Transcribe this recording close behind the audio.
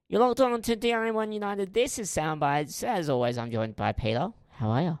You're logged on to DRM1 United. This is Soundbites. As always, I'm joined by Peter.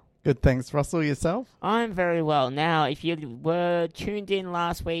 How are you? Good, thanks, Russell. Yourself? I'm very well. Now, if you were tuned in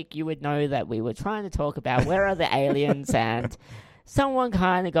last week, you would know that we were trying to talk about where are the aliens, and someone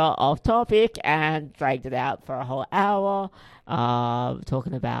kind of got off topic and dragged it out for a whole hour,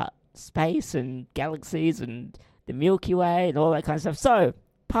 talking about space and galaxies and the Milky Way and all that kind of stuff. So,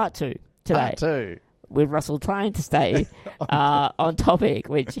 part two today. Part two. With Russell trying to stay on topic,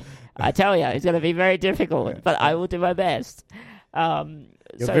 which I tell you is going to be very difficult, but I will do my best.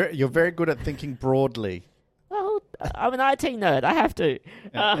 You're very good at thinking broadly. Well, I'm an IT nerd. I have to.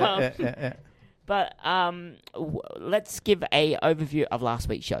 But let's give a overview of last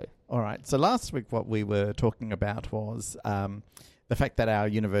week's show. All right. So last week what we were talking about was the fact that our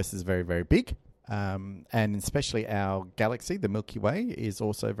universe is very, very big, and especially our galaxy, the Milky Way, is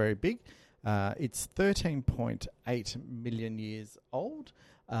also very big. It's 13.8 million years old.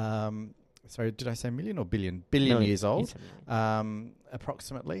 Sorry, did I say million or billion? Billion years old,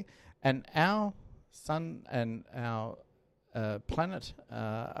 approximately. And our sun and our planet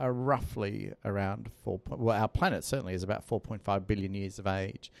are roughly around our planet certainly is about 4.5 billion years of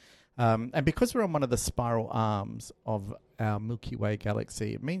age. And because we're on one of the spiral arms of our Milky Way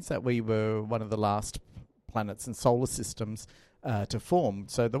galaxy, it means that we were one of the last planets and solar systems to form.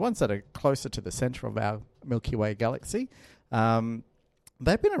 So the ones that are closer to the center of our Milky Way galaxy,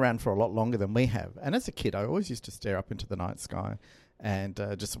 they've been around for a lot longer than we have. And as a kid, I always used to stare up into the night sky and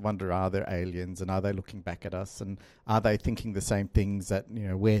just wonder, are there aliens, and are they looking back at us, and are they thinking the same things that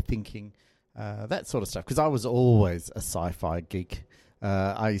we're thinking, that sort of stuff. Because I was always a sci-fi geek.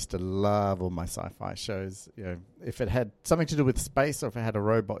 I used to love all my sci-fi shows. If it had something to do with space or if it had a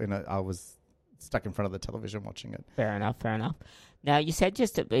robot in it, I was stuck in front of the television watching it. Fair enough. Now, you said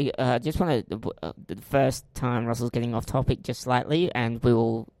just wanted the first time Russell's getting off topic just slightly, and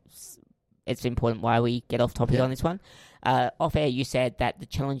it's important why we get off topic on this one. Off air, you said that the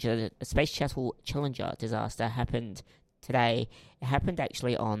Space Shuttle Challenger disaster happened today. It happened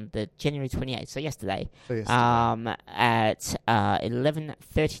actually on the January 28th, so yesterday. At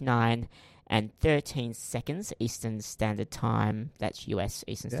 11:39 and 13 seconds Eastern Standard Time. That's US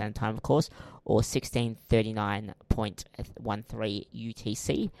Eastern Standard Time, of course, or 16:39.13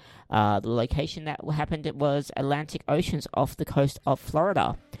 UTC. The location that happened was Atlantic Oceans off the coast of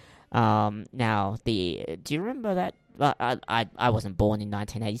Florida. Now, do you remember that? I wasn't born in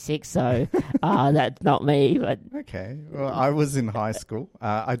 1986, so that's not me. But okay, well, I was in high school.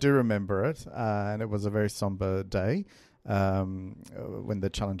 I do remember it, and it was a very somber day. When the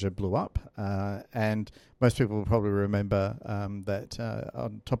Challenger blew up, and most people will probably remember that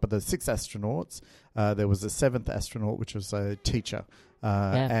on top of the 6 astronauts, there was a 7th astronaut, which was a teacher,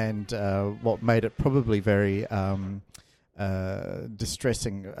 and what made it probably very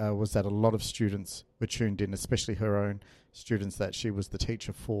distressing was that a lot of students were tuned in, especially her own students that she was the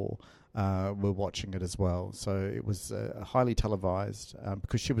teacher for, were watching it as well. So it was highly televised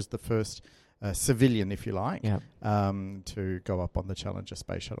because she was the first civilian, if you like, to go up on the Challenger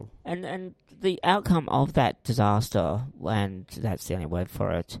space shuttle. And the outcome of that disaster, and that's the only word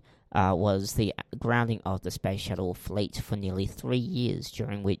for it, was the grounding of the space shuttle fleet for nearly 3 years,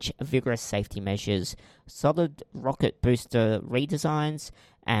 during which vigorous safety measures, solid rocket booster redesigns,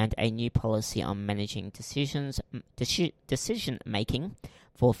 and a new policy on managing decision-making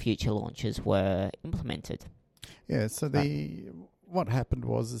for future launches were implemented. Yeah, so what happened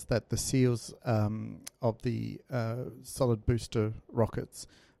was that the seals of the solid booster rockets,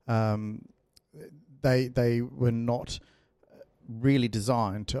 they were not really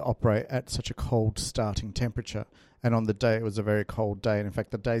designed to operate at such a cold starting temperature. And on the day, it was a very cold day. And in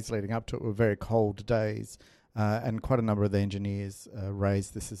fact, the days leading up to it were very cold days. And quite a number of the engineers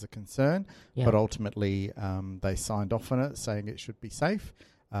raised this as a concern. Yeah. But ultimately, they signed off on it, saying it should be safe.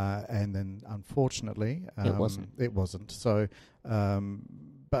 And then, unfortunately, it wasn't. So,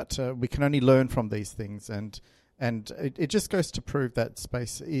 but we can only learn from these things, and it just goes to prove that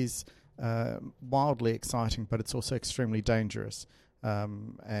space is wildly exciting, but it's also extremely dangerous.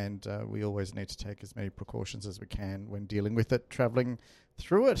 And we always need to take as many precautions as we can when dealing with it, traveling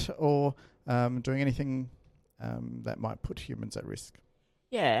through it, or doing anything that might put humans at risk.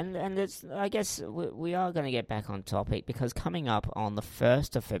 Yeah, and it's, I guess we are going to get back on topic, because coming up on the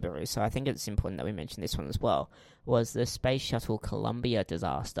 1st of February, so I think it's important that we mention this one as well, was the Space Shuttle Columbia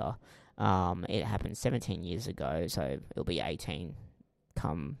disaster. It happened 17 years ago, so it'll be 18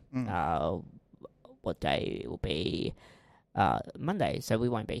 come, what day? It will be Monday, so we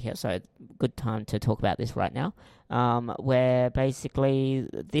won't be here, so good time to talk about this right now, where basically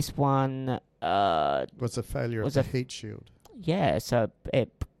this one... was a failure of the heat shield. Yeah, so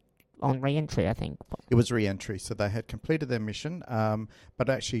it on re-entry, I think. It was re-entry, so they had completed their mission, but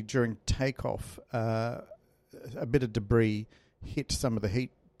actually during takeoff, a bit of debris hit some of the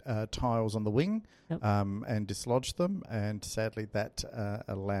heat tiles on the wing, Yep. and dislodged them, and sadly that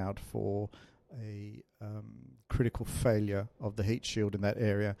allowed for a critical failure of the heat shield in that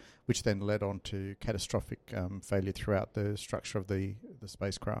area, which then led on to catastrophic failure throughout the structure of the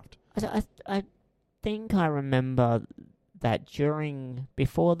spacecraft. I think I remember that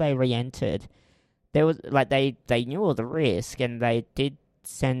before they re-entered, there was they knew all the risk, and they did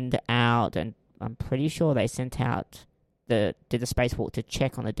send out, and I'm pretty sure they sent out did the spacewalk to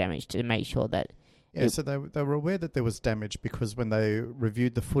check on the damage to make sure that. Yeah, so they were aware that there was damage because when they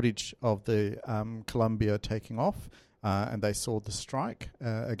reviewed the footage of the Columbia taking off, and they saw the strike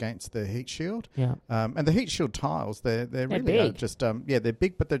against the heat shield. Yeah. And the heat shield tiles, they're really big. just they're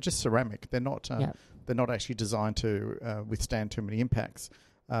big, but they're just ceramic. They're not actually designed to withstand too many impacts.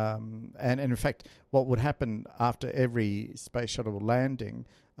 And in fact, what would happen after every space shuttle landing,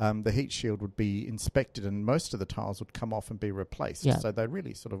 the heat shield would be inspected, and most of the tiles would come off and be replaced. Yeah. So they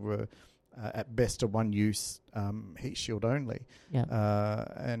really sort of were, at best, a one-use heat shield only. Yeah.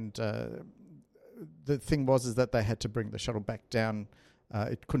 And the thing is that they had to bring the shuttle back down.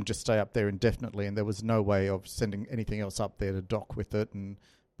 It couldn't just stay up there indefinitely, and there was no way of sending anything else up there to dock with it and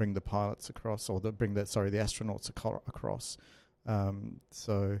bring the pilots across, or the astronauts across.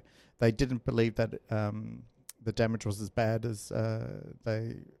 So they didn't believe that the damage was as bad as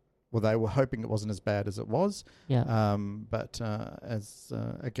they were hoping it wasn't as bad as it was. Yeah. But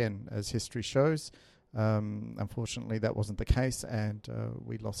as history shows, unfortunately that wasn't the case, and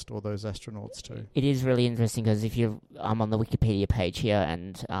we lost all those astronauts too. It is really interesting because I'm on the Wikipedia page here,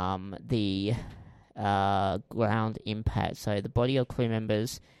 and the ground impact. So the body of crew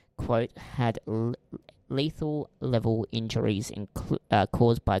members, quote, had lethal level injuries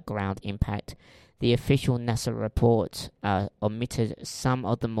caused by ground impact. The official NASA report omitted some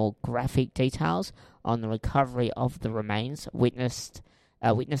of the more graphic details on the recovery of the remains.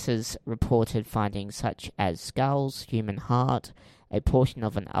 Witnesses reported findings such as skulls, human heart, a portion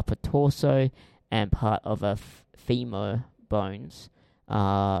of an upper torso, and part of a femur bones,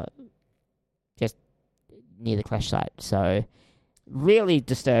 just near the crash site. So, really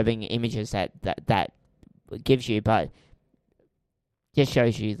disturbing images that gives you, but just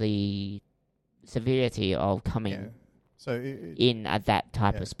shows you the severity of coming in at that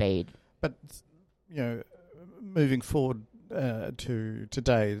type of speed. But moving forward to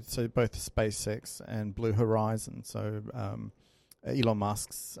today, so both SpaceX and Blue Horizon, so Elon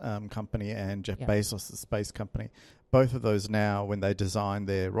Musk's company and Jeff Bezos' space company, both of those now, when they design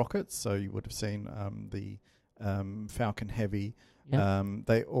their rockets, so you would have seen the Falcon Heavy,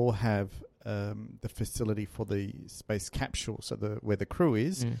 they all have the facility for the space capsule, so where the crew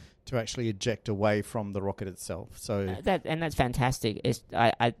is, to actually eject away from the rocket itself. So that's fantastic.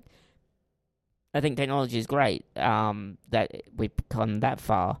 I think technology is great. That we've come that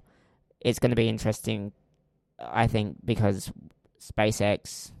far. It's going to be interesting, I think, because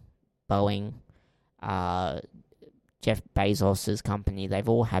SpaceX, Boeing, Jeff Bezos' company, they've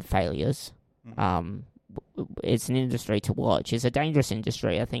all had failures. It's an industry to watch. It's a dangerous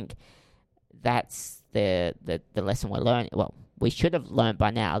industry. I think that's the lesson we're learning. Well, we should have learned by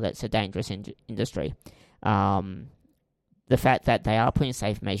now that it's a dangerous industry. The fact that they are putting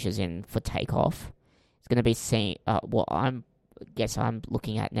safe measures in for takeoff is going to be seen. What I'm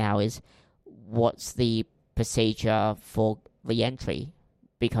looking at now is what's the procedure for re-entry,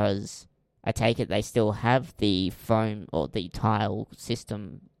 because I take it they still have the foam or the tile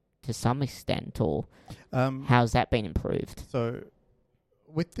system to some extent, or how's that been improved? So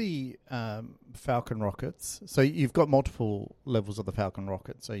with the Falcon rockets, so you've got multiple levels of the Falcon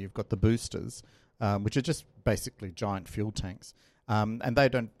rocket. So you've got the boosters, which are just basically giant fuel tanks, and they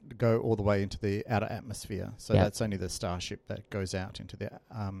don't go all the way into the outer atmosphere. So that's only the Starship that goes out into the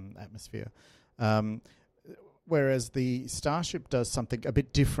atmosphere. Whereas the Starship does something a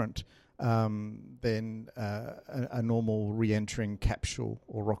bit different than a normal re-entering capsule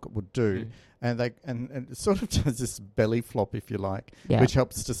or rocket would do, and it sort of does this belly flop, if you like, which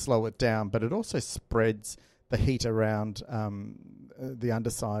helps to slow it down, but it also spreads the heat around the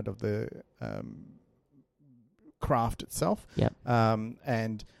underside of the craft itself.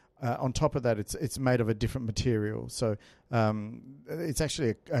 And on top of that, it's made of a different material, so it's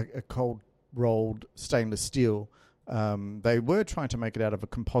actually a cold rolled stainless steel. They were trying to make it out of a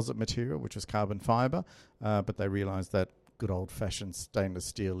composite material, which was carbon fiber, but they realized that good old-fashioned stainless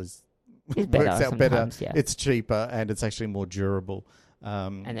steel works out better. It's cheaper and it's actually more durable.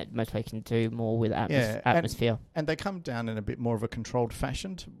 And that most people can do more with Yeah, atmosphere. And they come down in a bit more of a controlled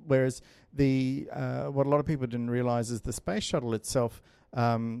fashion, whereas the what a lot of people didn't realise is the space shuttle itself,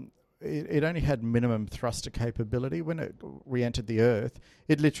 it only had minimum thruster capability. When it re-entered the Earth,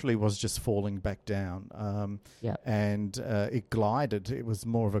 it literally was just falling back down. And it glided. It was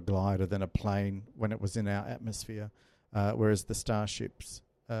more of a glider than a plane when it was in our atmosphere, whereas the starships,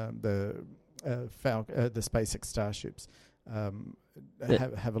 the SpaceX starships,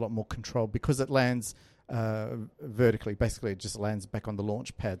 have a lot more control because it lands vertically. Basically, it just lands back on the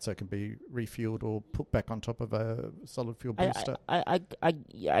launch pad, so it can be refueled or put back on top of a solid fuel booster.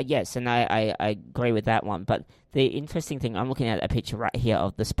 Yes, and I agree with that one. But the interesting thing, I'm looking at a picture right here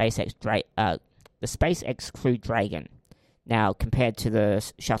of the SpaceX Crew Dragon. Now compared to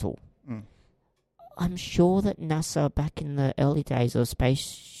the shuttle, I'm sure that NASA back in the early days of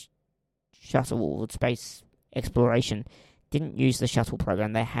space shuttle or space exploration didn't use the shuttle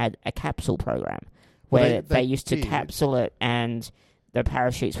program. They had a capsule program where they used to capsule it and the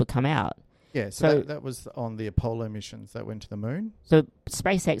parachutes would come out. Yeah, so that was on the Apollo missions that went to the moon. So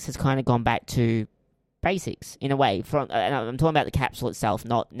SpaceX has kind of gone back to basics in a way. And I'm talking about the capsule itself,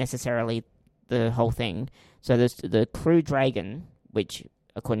 not necessarily the whole thing. So there's the Crew Dragon, which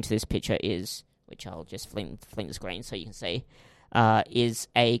according to this picture is, which I'll just fling the screen so you can see, is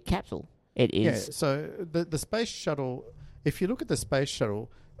a capsule. It is. Yeah, so the space shuttle, if you look at the space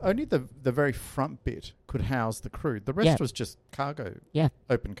shuttle, only the very front bit could house the crew. The rest was just cargo. Yeah.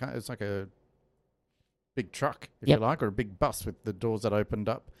 Open car. It's like a big truck, if you like, or a big bus with the doors that opened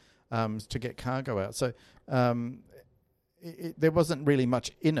up to get cargo out. So there wasn't really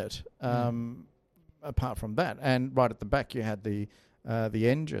much in it apart from that. And right at the back you had the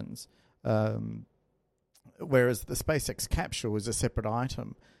engines, whereas the SpaceX capsule is a separate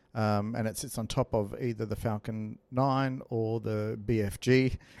item. And it sits on top of either the Falcon 9 or the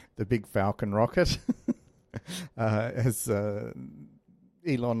BFG, the Big Falcon rocket, as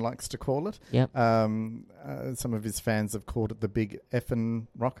Elon likes to call it. Yep. Some of his fans have called it the Big Effin'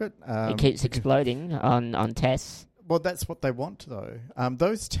 rocket. It keeps exploding on tests. Well, that's what they want, though.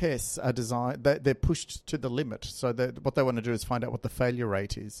 Those tests are designed; they're pushed to the limit. So what they want to do is find out what the failure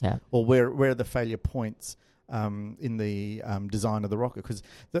rate is, or where are the failure points in the design of the rocket, because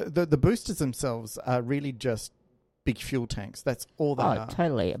the boosters themselves are really just big fuel tanks. That's all they are.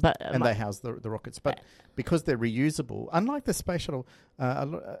 Totally. And they house the rockets. But because they're reusable, unlike the space shuttle...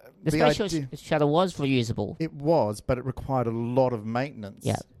 the space shuttle was reusable. It was, but it required a lot of maintenance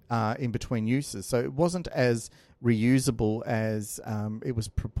in between uses. So it wasn't as reusable as it was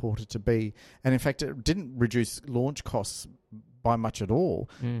purported to be. And in fact, it didn't reduce launch costs by much at all,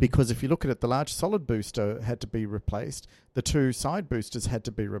 because if you look at it, the large solid booster had to be replaced, the two side boosters had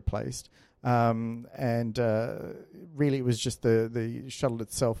to be replaced, and really it was just the shuttle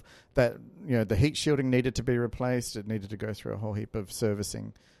itself that, the heat shielding needed to be replaced. It needed to go through a whole heap of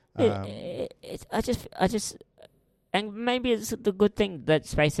servicing. I just and maybe it's the good thing that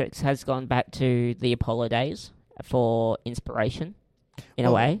SpaceX has gone back to the Apollo days for inspiration in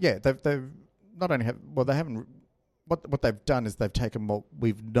a way. Yeah, they've not only they haven't. What they've done is they've taken what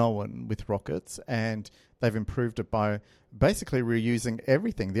we've known with rockets and they've improved it by basically reusing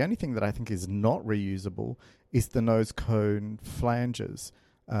everything. The only thing that I think is not reusable is the nose cone flanges,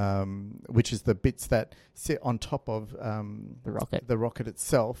 which is the bits that sit on top of the rocket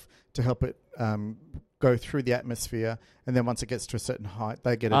itself to help it go through the atmosphere, and then once it gets to a certain height,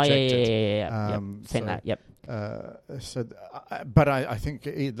 they get ejected. Seen that. Yep. But I think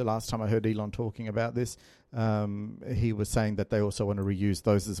the last time I heard Elon talking about this, he was saying that they also want to reuse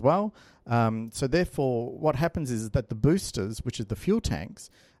those as well. So therefore, what happens is that the boosters, which is the fuel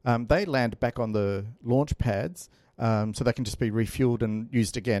tanks, they land back on the launch pads, so they can just be refueled and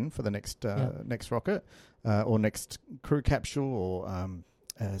used again for the next rocket or next crew capsule or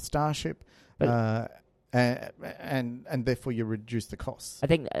Starship. And therefore you reduce the costs. I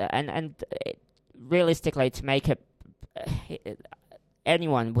think, and realistically, to make it,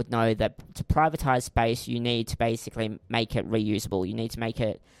 anyone would know that to privatize space, you need to basically make it reusable. You need to make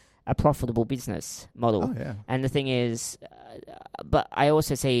it a profitable business model. Oh, yeah. And the thing is, but I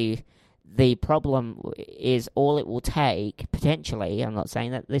also see the problem is all it will take, potentially, I'm not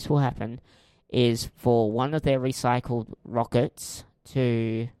saying that this will happen, is for one of their recycled rockets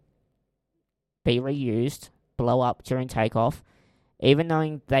to be reused, blow up during takeoff, even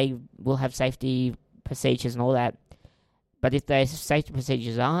knowing they will have safety procedures and all that. But if their safety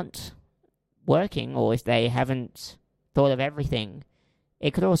procedures aren't working, or if they haven't thought of everything,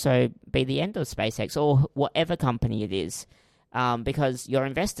 it could also be the end of SpaceX or whatever company it is, because your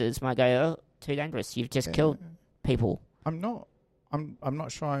investors might go, "Oh, too dangerous! You've just killed people." I'm I'm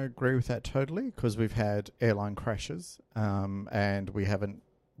not sure I agree with that totally, because we've had airline crashes, and we haven't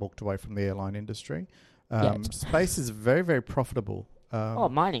walked away from the airline industry. Space is very, very profitable.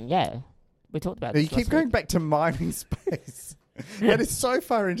 Mining, yeah. We talked about this. You keep going back to mining space. That is so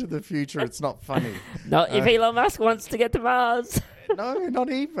far into the future, it's not funny. Not if Elon Musk wants to get to Mars. No, not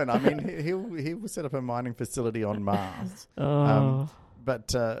even. I mean, he will set up a mining facility on Mars.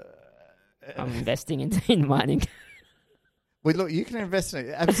 But I'm investing in mining. Well, look, you can invest in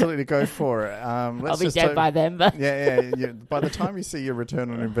it. Absolutely, go for it. I'll be dead by then. But yeah. By the time you see your return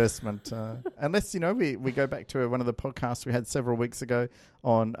on investment, unless, we go back to one of the podcasts we had several weeks ago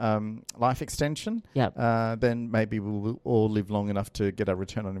on life extension, then maybe we'll all live long enough to get a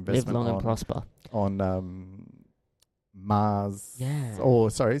return on investment. Live long and prosper. On Mars,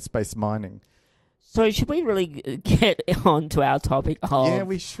 space mining. So should we really get on to our topic of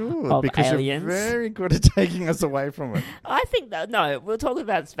we should, because aliens? You're very good at taking us away from it. I think that, no, we'll talk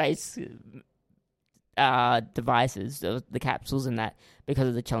about space devices, the capsules and that, because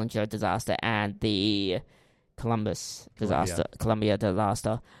of the Challenger disaster and the Columbia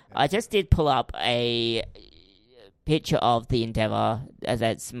disaster. I just did pull up a picture of the Endeavour as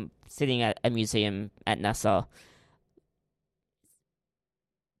it's sitting at a museum at NASA.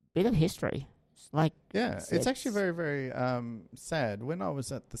 Bit of history. It's actually very, very sad. When I was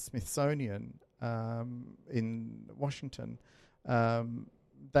at the Smithsonian in Washington,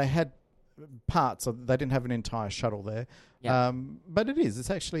 they had parts of. They didn't have an entire shuttle there, but it's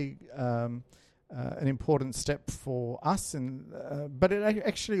actually an important step for us. But it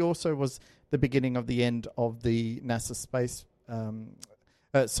actually also was the beginning of the end of the NASA space.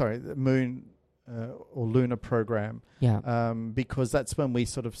 The Moon. Or lunar program, because that's when we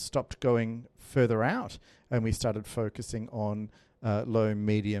sort of stopped going further out and we started focusing on low,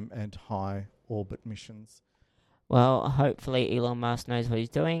 medium, and high orbit missions. Well, hopefully Elon Musk knows what he's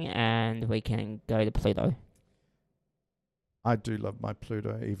doing and we can go to Pluto. I do love my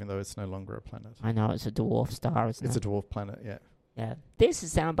Pluto, even though it's no longer a planet. I know, it's a dwarf star, isn't it? It's a dwarf planet, yeah. Yeah. This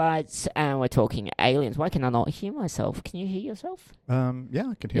is Soundbites, and we're talking aliens. Why can I not hear myself? Can you hear yourself? I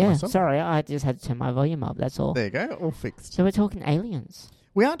can hear myself. Sorry, I just had to turn my volume up, that's all. There you go, all fixed. So we're talking aliens.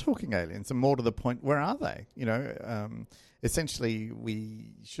 We are talking aliens, and more to the point, where are they? Essentially,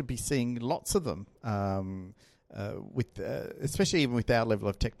 we should be seeing lots of them, especially even with our level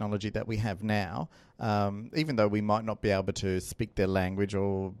of technology that we have now. Even though we might not be able to speak their language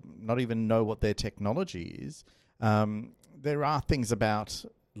or not even know what their technology is, there are things about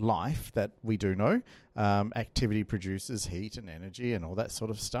life that we do know. Activity produces heat and energy and all that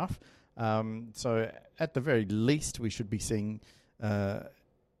sort of stuff. So at the very least, we should be seeing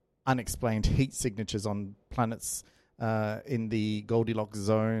unexplained heat signatures on planets in the Goldilocks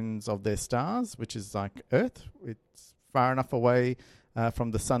zones of their stars, which is like Earth. It's far enough away from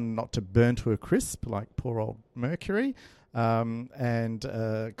the sun not to burn to a crisp, like poor old Mercury, and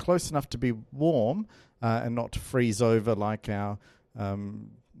close enough to be warm, and not to freeze over like our,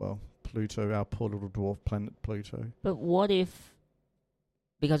 Pluto, our poor little dwarf planet Pluto. But what if,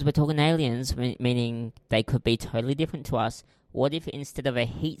 because we're talking aliens, meaning they could be totally different to us, what if instead of a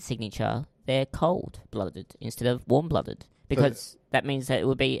heat signature, they're cold-blooded instead of warm-blooded? Because that means that it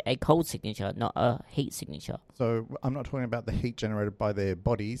would be a cold signature, not a heat signature. So I'm not talking about the heat generated by their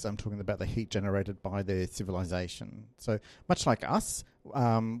bodies. I'm talking about the heat generated by their civilization. So much like us,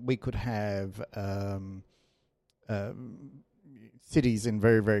 we could have cities in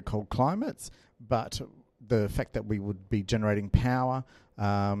very, very cold climates, but the fact that we would be generating power,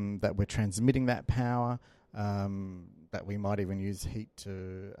 that we're transmitting that power, that we might even use heat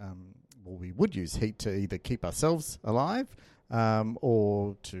to... we would use heat to either keep ourselves alive,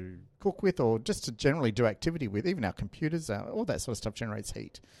 or to cook with, or just to generally do activity with. Even our computers, all that sort of stuff generates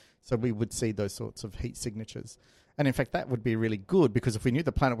heat. So we would see those sorts of heat signatures. And in fact, that would be really good, because if we knew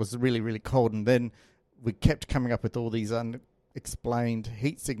the planet was really, really cold and then we kept coming up with all these unexplained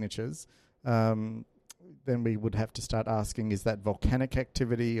heat signatures, then we would have to start asking, is that volcanic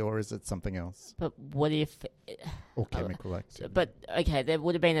activity or is it something else? But what if... or chemical activity. But, okay, there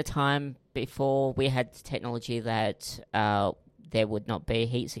would have been a time before we had technology that there would not be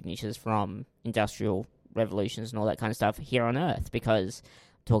heat signatures from industrial revolutions and all that kind of stuff here on Earth, because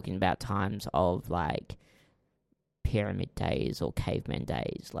talking about times of, like, pyramid days or caveman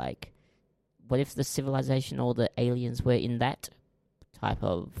days, like, what if the civilization or the aliens were in that type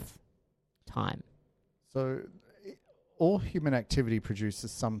of time? So all human activity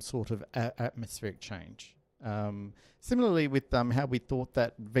produces some sort of atmospheric change. Similarly with how we thought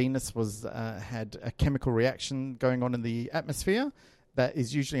that Venus had a chemical reaction going on in the atmosphere that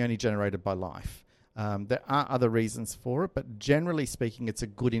is usually only generated by life. There are other reasons for it, but generally speaking, it's a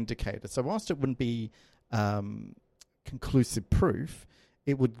good indicator. So whilst it wouldn't be conclusive proof,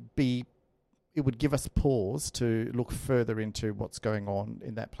 it would give us pause to look further into what's going on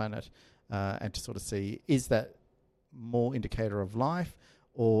in that planet and to sort of see, is that more indicator of life,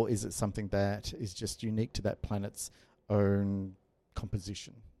 or is it something that is just unique to that planet's own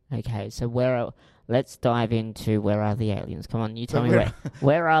composition? Okay, so let's dive into where are the aliens. Come on, you tell me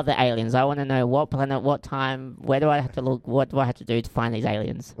where are the aliens? I want to know what planet, what time, where do I have to look, what do I have to do to find these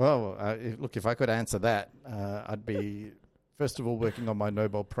aliens? Well, look, if I could answer that, I'd be, first of all, working on my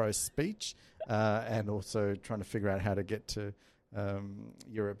Nobel Prize speech and also trying to figure out how to get to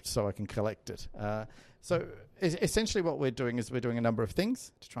Europe so I can collect it. So essentially what we're doing is we're doing a number of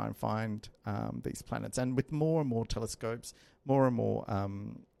things to try and find these planets. And with more and more telescopes, more and more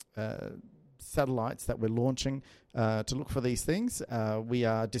satellites that we're launching to look for these things, we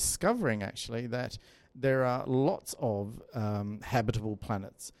are discovering actually that there are lots of habitable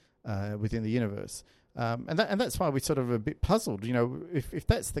planets within the universe. And that's why we're sort of a bit puzzled. You know, if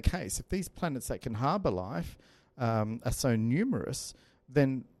that's the case, if these planets that can harbour life are so numerous,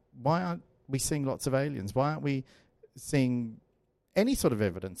 then why aren't we seeing lots of aliens? Why aren't we seeing any sort of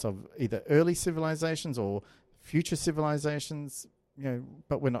evidence of either early civilizations or future civilizations? You know,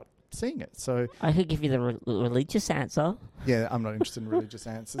 but we're not seeing it. So I could give you the religious answer. Yeah, I'm not interested in religious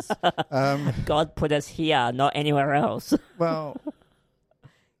answers. God put us here, not anywhere else. Well,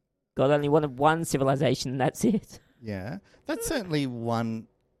 God only wanted one civilization, and that's it. Yeah, that's certainly one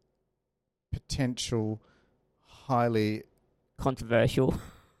potential highly controversial.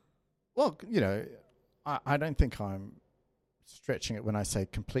 Well, you know, I don't think I'm stretching it when I say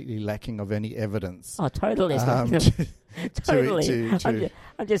completely lacking of any evidence. Oh, totally. Totally.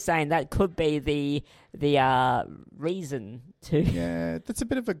 I'm just saying that could be the reason to. Yeah, that's a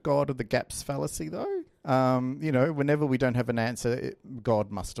bit of a God of the gaps fallacy, though. You know, whenever we don't have an answer,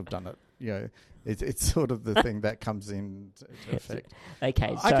 God must have done it. You know, it's sort of the thing that comes into effect.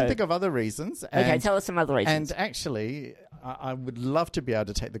 Okay, so I can think of other reasons. Okay, tell us some other reasons. And actually, I would love to be able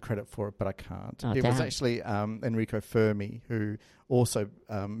to take the credit for it, but I can't. Oh, it was actually Enrico Fermi who also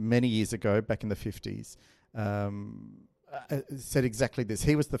many years ago, back in the 50s, said exactly this.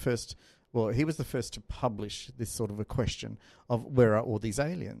 He was the first. Well, he was the first to publish this sort of a question of where are all these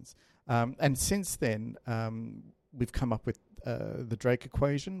aliens. And since then, we've come up with the Drake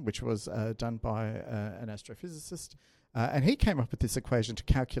equation, which was done by an astrophysicist. And he came up with this equation to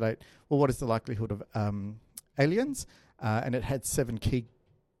calculate, well, what is the likelihood of aliens? And it had 7 key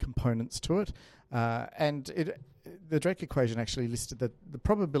components to it. And the Drake equation actually listed that the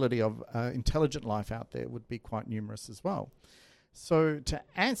probability of intelligent life out there would be quite numerous as well. So to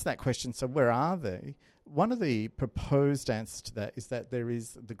answer that question, so where are they? One of the proposed answers to that is that there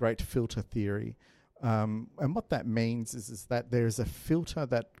is the great filter theory. And what that means is that there is a filter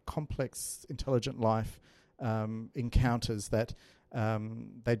that complex intelligent life encounters that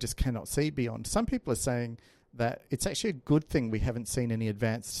they just cannot see beyond. Some people are saying that it's actually a good thing we haven't seen any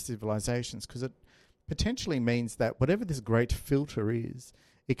advanced civilizations, because it potentially means that whatever this great filter is,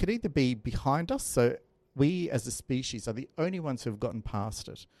 it could either be behind us, so we as a species are the only ones who have gotten past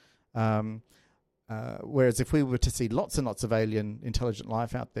it. Whereas if we were to see lots and lots of alien intelligent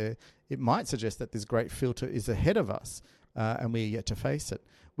life out there, it might suggest that this great filter is ahead of us and we're yet to face it.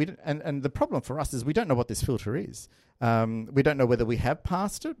 And the problem for us is we don't know what this filter is. We don't know whether we have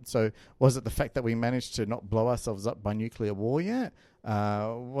passed it. So was it the fact that we managed to not blow ourselves up by nuclear war yet?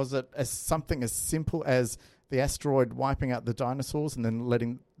 Was it something as simple as the asteroid wiping out the dinosaurs and then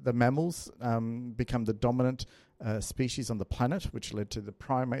letting the mammals become the dominant species on the planet, which led to the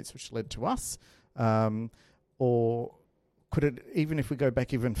primates, which led to us? Or could it, even if we go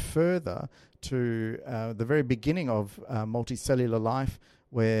back even further to the very beginning of multicellular life,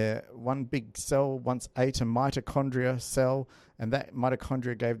 where one big cell once ate a mitochondria cell, and that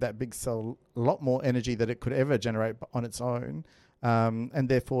mitochondria gave that big cell a lot more energy than it could ever generate on its own, and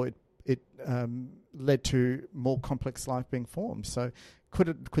therefore it led to more complex life being formed. So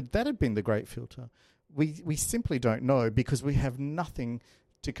could that have been the great filter? We simply don't know, because we have nothing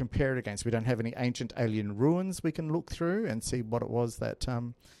to compare it against. We don't have any ancient alien ruins we can look through and see what it was that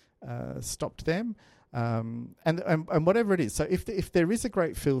stopped them. And whatever it is. So if there is a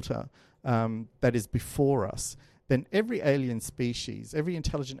great filter that is before us, then every alien species, every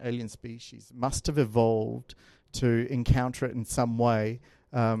intelligent alien species must have evolved to encounter it in some way.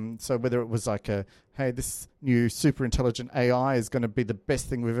 So whether it was like hey, this new super intelligent AI is going to be the best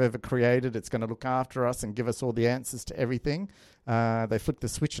thing we've ever created, it's going to look after us and give us all the answers to everything, They flick the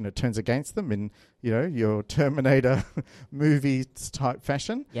switch and it turns against them in, your Terminator movie type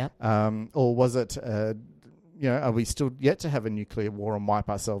fashion. Yep. Or was it, are we still yet to have a nuclear war and wipe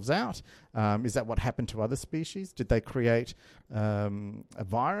ourselves out? Is that what happened to other species? Did they create a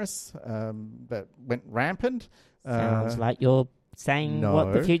virus that went rampant? Sounds like you're saying no.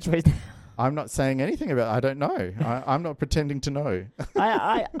 what the future is. I'm not saying anything about it. I don't know. I'm not pretending to know.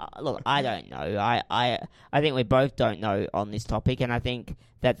 Look, I don't know. I think we both don't know on this topic, and I think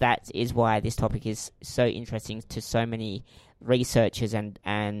that is why this topic is so interesting to so many researchers and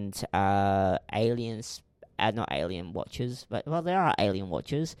aliens. Not alien watchers, but there are alien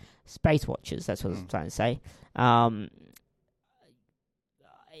watchers, space watchers. That's what I'm trying to say.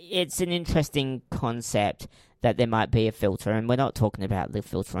 It's an interesting concept that there might be a filter, and we're not talking about the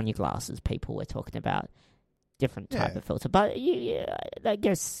filter on your glasses, people. We're talking about different type of filter. But I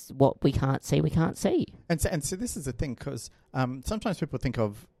guess what we can't see, we can't see. And so this is the thing, because sometimes people think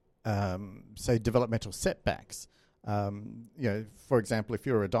of, say, developmental setbacks. For example, if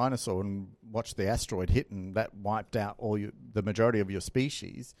you're a dinosaur and watched the asteroid hit and that wiped out the majority of your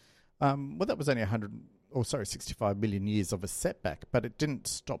species, that was only 65 million years of a setback, but it didn't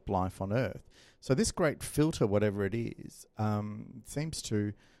stop life on Earth. So this great filter, whatever it is, seems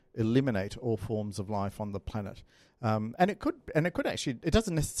to eliminate all forms of life on the planet. And it could actually, it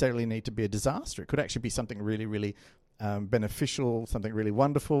doesn't necessarily need to be a disaster. It could actually be something really, really beneficial, something really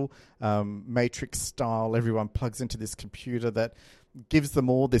wonderful, Matrix style. Everyone plugs into this computer that gives them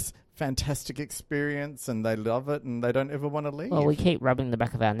all this fantastic experience, and they love it, and they don't ever want to leave. Well, we keep rubbing the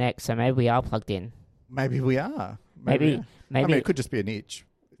back of our neck, so maybe we are plugged in. Maybe we are. Maybe. I mean, it could just be an itch.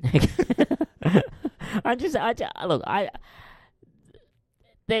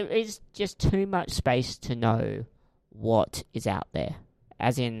 There is just too much space to know what is out there.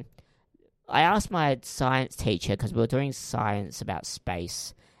 As in, I asked my science teacher, because we were doing science about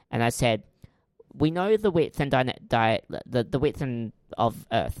space, and I said, we know the width and the width of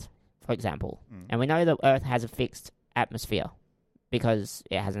Earth, for example, and we know that Earth has a fixed atmosphere because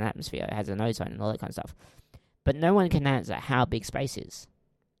it has an atmosphere, it has an ozone and all that kind of stuff. But no one can answer how big space is.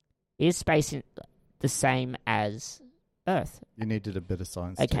 Is space the same as Earth? You needed a better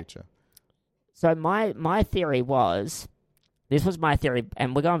science teacher. So my theory was, this was my theory,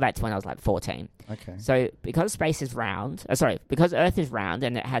 and we're going back to when I was like 14. Okay. So because space is round, because Earth is round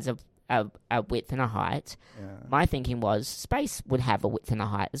and it has a width and a height, my thinking was space would have a width and a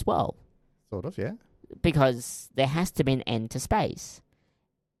height as well. Sort of, yeah. Because there has to be an end to space.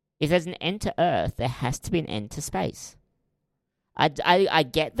 If there's an end to Earth, there has to be an end to space. I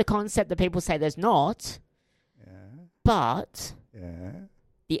get the concept that people say there's not, but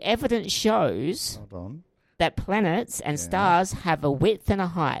the evidence shows that planets and stars have a width and a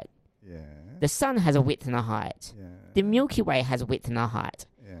height. The sun has a width and a height. The Milky Way has a width and a height.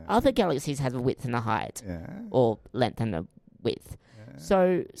 Other galaxies have a width and a height, or length and a width.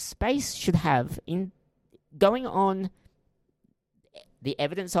 So space should have, going on the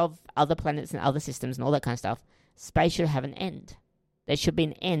evidence of other planets and other systems and all that kind of stuff, space should have an end. There should be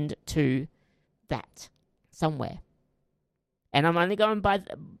an end to that somewhere. And I'm only going by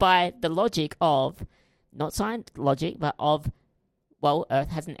the logic of, not science logic, but of, Earth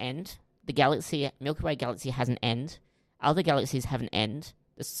has an end. The Milky Way galaxy has an end. Other galaxies have an end.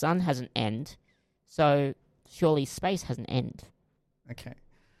 The sun has an end. So surely space has an end. Okay.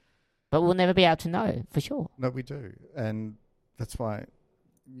 But we'll never be able to know for sure. No, we do. And that's why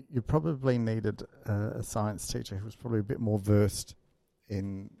you probably needed a science teacher who was probably a bit more versed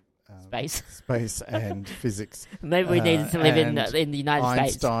in space and physics. Maybe we needed to live in the United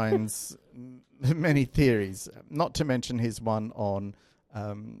States. Einstein's many theories, not to mention his one on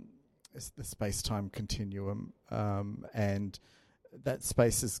the space-time continuum, and that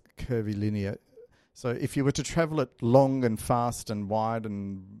space is curvilinear. So if you were to travel it long and fast and wide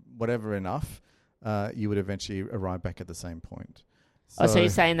and whatever enough, you would eventually arrive back at the same point. So you're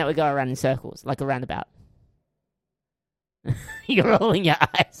saying that we go around in circles, like a roundabout? You're rolling your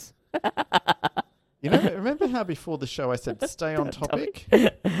eyes. Remember how before the show I said stay on topic?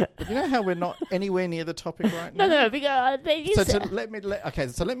 But you know how we're not anywhere near the topic right now? No, because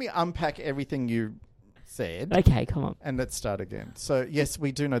let me unpack everything you said. Okay, come on. And let's start again. So yes,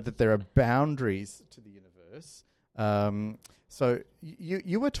 we do know that there are boundaries to the universe. So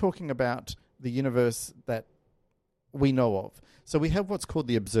you were talking about the universe that we know of. So we have what's called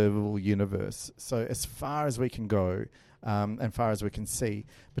the observable universe. So as far as we can go, and far as we can see.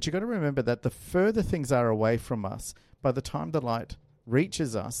 But you've got to remember that the further things are away from us, by the time the light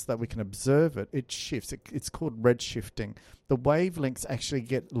reaches us, that we can observe it, it shifts. It's called redshifting. The wavelengths actually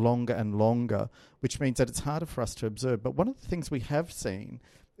get longer and longer, which means that it's harder for us to observe. But one of the things we have seen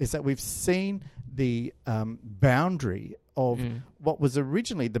is that we've seen the boundary of what was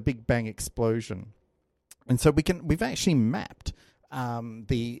originally the Big Bang explosion. And so we've actually mapped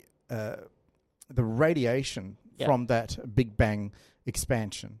the radiation from that Big Bang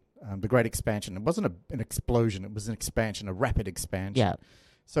expansion, the Great Expansion. It wasn't an explosion; it was an expansion, a rapid expansion. Yeah.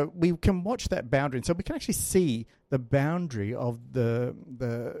 So we can watch that boundary, and so we can actually see the boundary of the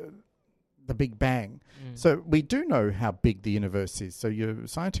Big Bang. So we do know how big the universe is. So your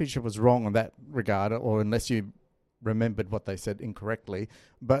science teacher was wrong on that regard, or unless you remembered what they said incorrectly.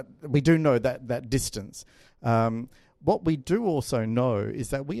 But we do know that distance. What we do also know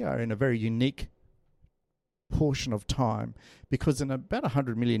is that we are in a very unique portion of time, because in about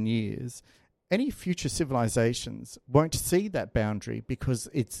 100 million years, any future civilizations won't see that boundary because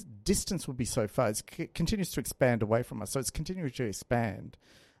its distance will be so far. It continues to expand away from us, so it's continuing to expand.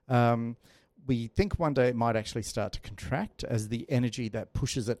 We think one day it might actually start to contract as the energy that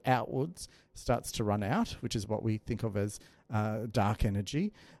pushes it outwards starts to run out, which is what we think of as dark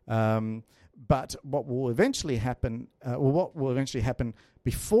energy. But what will eventually happen,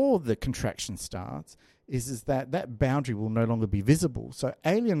 before the contraction starts, is that boundary will no longer be visible. So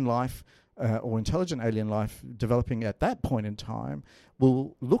alien life, or intelligent alien life developing at that point in time,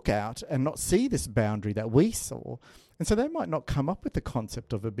 will look out and not see this boundary that we saw. And so they might not come up with the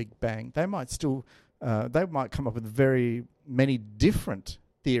concept of a Big Bang. They might still, they might come up with very many different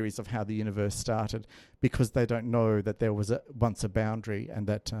theories of how the universe started, because they don't know that there was once a boundary, and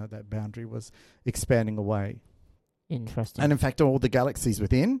that boundary was expanding away. Interesting. And in fact, all the galaxies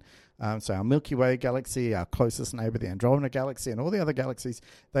within, so our Milky Way galaxy, our closest neighbor, the Andromeda galaxy, and all the other galaxies,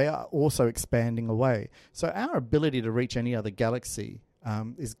 they are also expanding away. So our ability to reach any other galaxy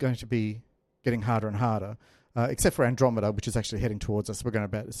is going to be getting harder and harder. Except for Andromeda, which is actually heading towards us. We're going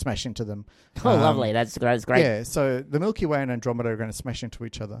to smash into them. Oh, lovely. That's great. Yeah, so the Milky Way and Andromeda are going to smash into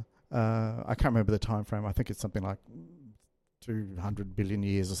each other. I can't remember the time frame. I think it's something like 200 billion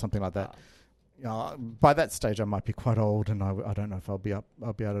years or something like that. By that stage, I might be quite old, and I don't know if I'll be able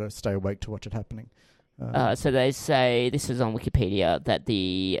to stay awake to watch it happening. So they say, this is on Wikipedia, that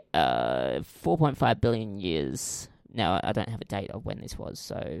the 4.5 billion years... Now, I don't have a date of when this was,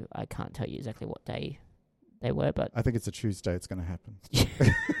 so I can't tell you exactly what day they were, but... I think it's a Tuesday it's going to happen.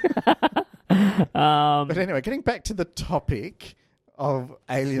 But anyway, getting back to the topic of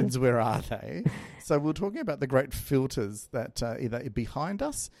aliens, where are they? So we're talking about the great filters that are either behind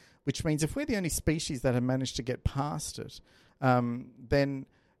us, which means if we're the only species that have managed to get past it, then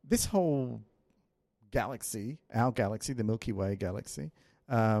this whole galaxy, our galaxy, the Milky Way galaxy,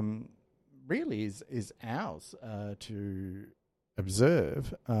 really is ours to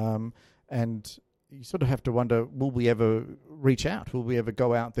observe. And you sort of have to wonder, will we ever reach out? Will we ever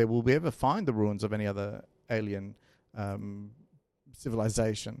go out there? Will we ever find the ruins of any other alien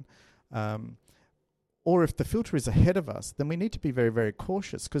civilization? Or if the filter is ahead of us, then we need to be very, very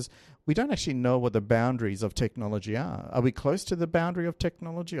cautious, because we don't actually know what the boundaries of technology are. Are we close to the boundary of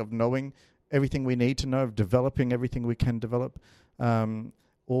technology, of knowing everything we need to know, of developing everything we can develop?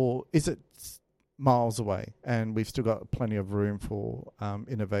 Or is it miles away and we've still got plenty of room for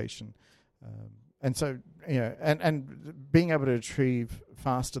innovation? And so, and being able to achieve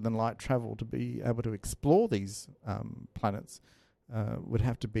faster than light travel to be able to explore these planets would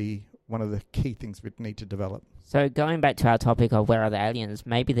have to be one of the key things we'd need to develop. So going back to our topic of where are the aliens,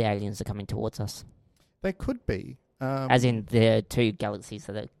 maybe the aliens are coming towards us. They could be. As in the two galaxies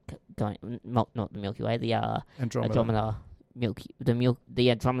that are going, not the Milky Way, the Andromeda.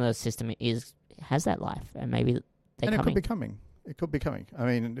 The Andromeda system has that life, and maybe they're coming. It could be coming. It could be coming. I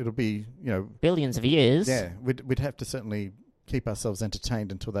mean, it'll be, billions of years. Yeah, we'd have to certainly keep ourselves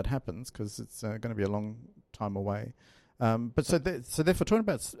entertained until that happens, because it's going to be a long time away. But so therefore, talking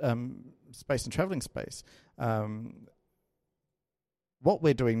about space and traveling space, what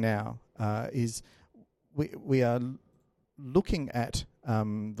we're doing now is we are looking at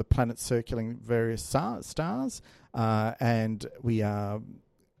the planets circling various stars, and we are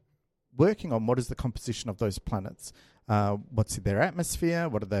working on what is the composition of those planets. What's their atmosphere?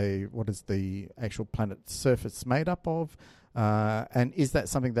 What is the actual planet's surface made up of? And is that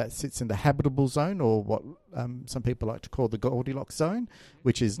something that sits in the habitable zone, or what some people like to call the Goldilocks zone,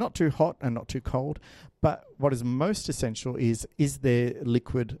 which is not too hot and not too cold? But what is most essential is there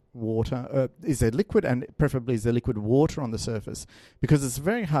liquid water? Is there liquid, and preferably is there liquid water on the surface? Because it's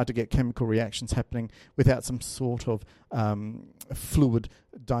very hard to get chemical reactions happening without some sort of fluid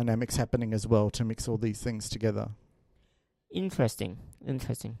dynamics happening as well to mix all these things together. Interesting.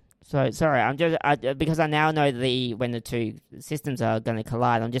 So sorry, I'm just because I now know when the two systems are going to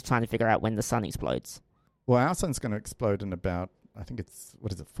collide. I'm just trying to figure out when the sun explodes. Well, our sun's going to explode in about, I think it's,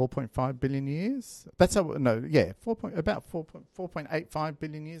 4.5 billion years? That's how, no, yeah, 4.85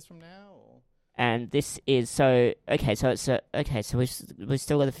 billion years from now. And this is so we've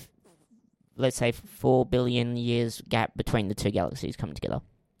still got let's say 4 billion years gap between the two galaxies coming together.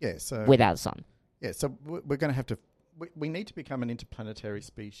 Yeah, so without the sun. Yeah, so we're going to have to. We need to become an interplanetary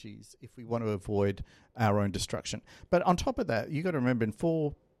species if we want to avoid our own destruction. But on top of that, you got to remember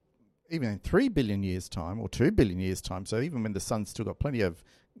even in 3 billion years' time or 2 billion years' time, so even when the sun's still got plenty of,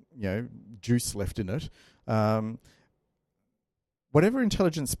 juice left in it, whatever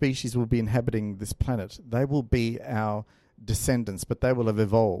intelligent species will be inhabiting this planet, they will be our descendants, but they will have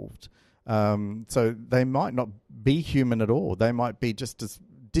evolved. So they might not be human at all. They might be just as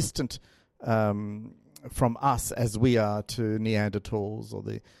distant from us as we are to Neanderthals or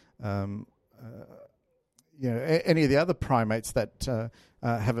any of the other primates that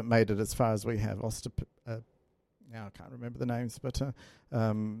haven't made it as far as we have. Now I can't remember the names, but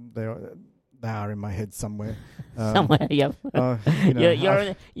they are in my head somewhere. Somewhere, yep.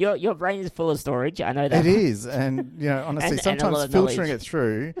 Your brain is full of storage. I know that. It is, and honestly, sometimes filtering it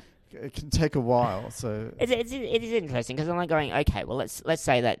through it can take a while. So it is interesting because I'm like going, okay, well let's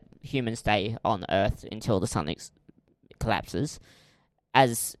say that humans stay on Earth until the sun collapses,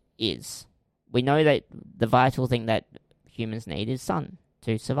 as is. We know that the vital thing that humans need is sun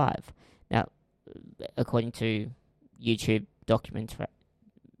to survive. Now, according to YouTube documents,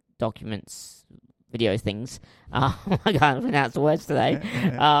 video things, I can't pronounce the words today.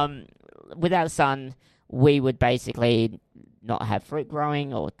 Without sun, we would basically not have fruit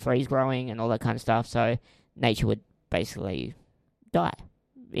growing or trees growing and all that kind of stuff. So nature would basically die,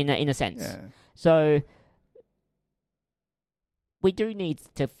 in a sense. Yeah. So we do need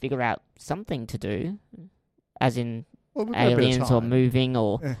to figure out something to do, as in aliens or moving,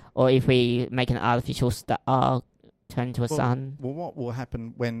 or if we make an artificial star turn into a sun. Well, what will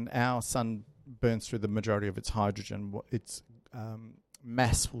happen when our sun burns through the majority of its hydrogen? Its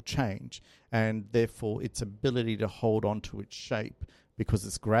mass will change, and therefore its ability to hold on to its shape, because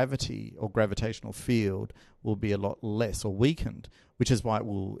its gravity or gravitational field will be a lot less or weakened, which is why it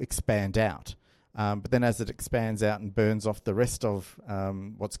will expand out. But then as it expands out and burns off the rest of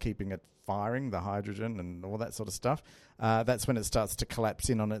what's keeping it firing, the hydrogen and all that sort of stuff, that's when it starts to collapse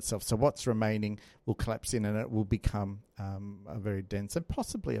in on itself. So what's remaining will collapse in, and it will become a very dense and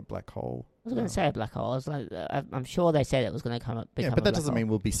possibly a black hole. I was going to say a black hole. I'm sure they said it was going to come up. Yeah, but that doesn't mean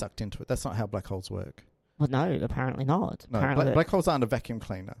we'll be sucked into it. That's not how black holes work. Well, no, apparently not. No, black holes aren't a vacuum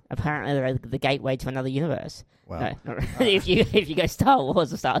cleaner. Apparently, they're the gateway to another universe. Well, no, if you go Star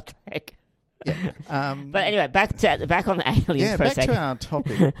Wars or Star Trek. Yeah. But anyway, back on the aliens for a second. Back to our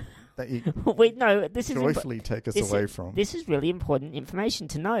topic that you this joyfully take us away from. This is really important information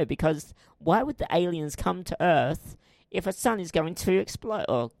to know, because why would the aliens come to Earth if a sun is going to explode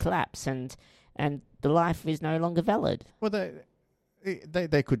or collapse and the life is no longer valid? Well,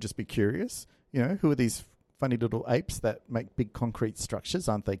 they could just be curious. Who are these funny little apes that make big concrete structures?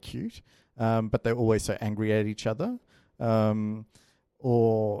 Aren't they cute? But they're always so angry at each other. They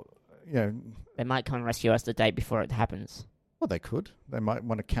might come and rescue us the day before it happens. Well, they could. They might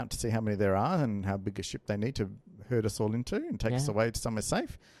want to count to see how many there are and how big a ship they need to herd us all into and take us away to somewhere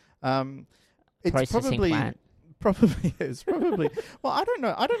safe. It's Processing plant. Probably is. Probably. Well, I don't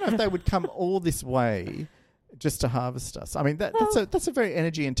know. I don't know if they would come all this way just to harvest us. I mean, that's a very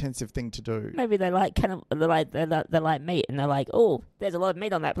energy intensive thing to do. Maybe they like they're like meat, and they're like, oh, there's a lot of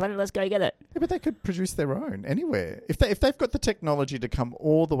meat on that planet. Let's go get it. Yeah, but they could produce their own anywhere if they've got the technology to come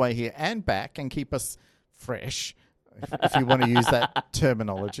all the way here and back and keep us fresh, if you want to use that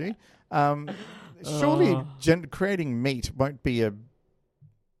terminology. Surely creating meat won't be a.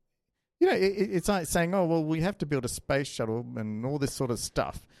 It's like saying, oh well, we have to build a space shuttle and all this sort of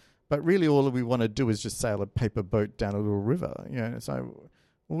stuff. But really, all we want to do is just sail a paper boat down a little river. So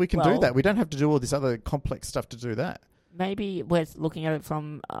we can do that. We don't have to do all this other complex stuff to do that. Maybe we're looking at it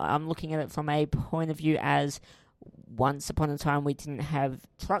from. I'm looking at it from a point of view as once upon a time we didn't have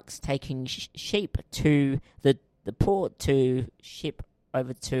trucks taking sheep to the port to ship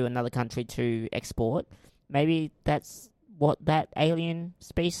over to another country to export. Maybe that's what that alien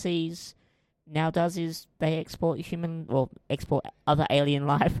species now does, is they export export other alien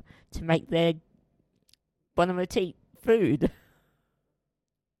life to make their bon appetit food.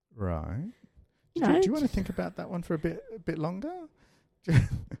 Right. Do you want to think about that one for a bit longer?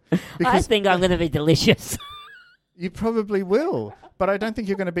 I think I'm going to be delicious. You probably will, but I don't think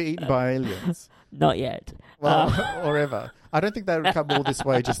you're going to be eaten by aliens. Not yet. or ever. I don't think they would come all this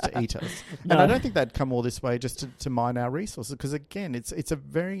way just to eat us. No. And I don't think they'd come all this way just to mine our resources, because, again, it's a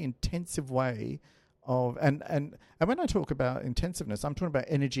very intensive way of... And when I talk about intensiveness, I'm talking about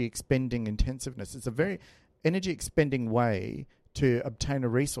energy expending intensiveness. It's a very energy expending way to obtain a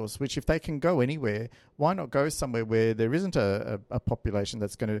resource, which, if they can go anywhere, why not go somewhere where there isn't a population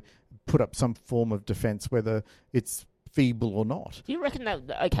that's going to put up some form of defense, whether it's feeble or not? Do you reckon that...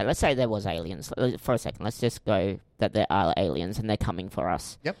 Okay, let's say there was aliens. For a second, let's just go that there are aliens and they're coming for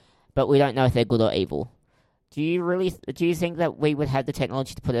us. Yep. But we don't know if they're good or evil. Do you think that we would have the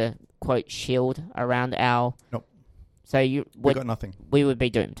technology to put a, quote, shield around our... Nope. So we got nothing. We would be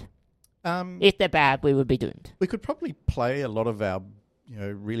doomed. If they're bad, we would be doomed. We could probably play a lot of our,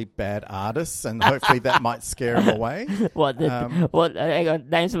 really bad artists, and hopefully that might scare them away. What? Hang on,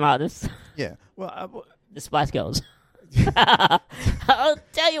 name some artists. Yeah. Well, the Spice Girls. I'll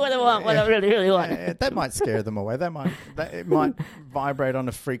tell you what I want. What I really, really want. That might scare them away. It might vibrate on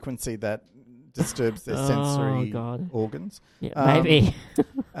a frequency that disturbs their sensory organs. Yeah, maybe.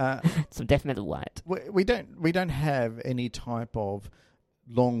 Some death metal white. We don't have any type of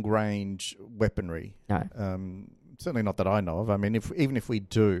long range weaponry. No. Certainly not that I know of. I mean, even if we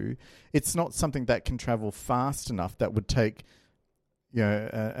do, it's not something that can travel fast enough that would take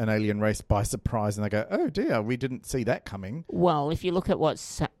an alien race by surprise, and they go, "Oh dear, we didn't see that coming." Well, if you look at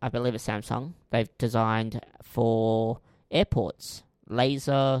what I believe it's Samsung, they've designed for airports,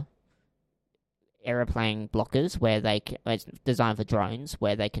 laser aeroplane blockers, where it's designed for drones,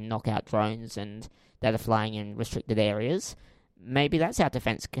 where they can knock out drones and that are flying in restricted areas. Maybe that's our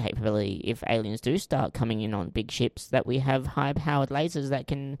defense capability. If aliens do start coming in on big ships, that we have high-powered lasers that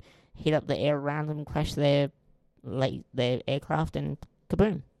can hit up the air around them, crash their aircraft, and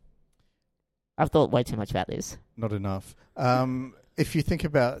kaboom. I've thought way too much about this. Not enough. If you think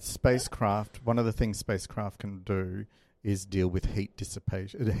about spacecraft, one of the things spacecraft can do is deal with heat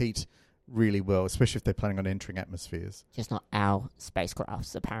dissipation, heat really well, especially if they're planning on entering atmospheres. Just not our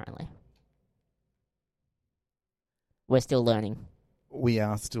spacecrafts, apparently. We're still learning. We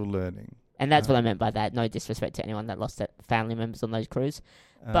are still learning. And that's what I meant by that. No disrespect to anyone that lost their family members on those crews.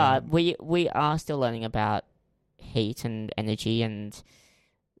 But we are still learning about heat and energy and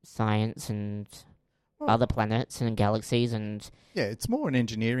science and other planets and galaxies and... Yeah, it's more an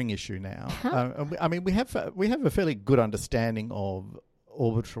engineering issue now. I mean, we have a fairly good understanding of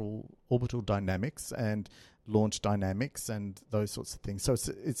orbital dynamics and launch dynamics and those sorts of things. So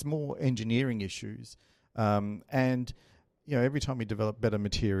it's more engineering issues. And every time we develop better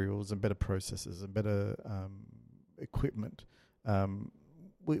materials and better processes and better equipment,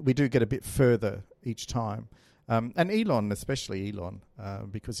 we do get a bit further each time. And Elon, especially Elon,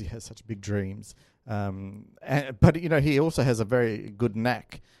 because he has such big dreams. But he also has a very good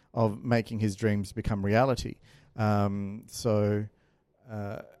knack of making his dreams become reality. So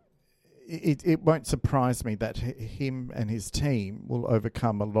it won't surprise me that him and his team will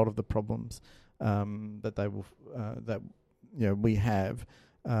overcome a lot of the problems that they will we have,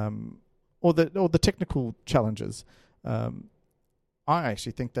 or the technical challenges. I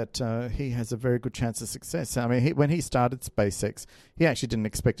actually think that he has a very good chance of success. I mean, when he started SpaceX, he actually didn't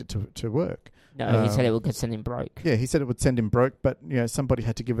expect it to work. No, he said it would send him broke. Yeah, he said it would send him broke, but somebody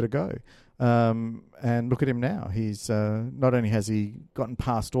had to give it a go. And look at him now. He's not only has he gotten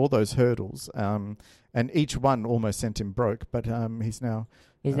past all those hurdles, and each one almost sent him broke, but he's now...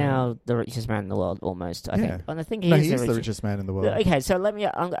 He's now the richest man in the world, almost. I think. And I think he is the richest man in the world. Okay, so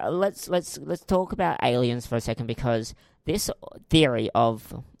let's talk about aliens for a second, because this theory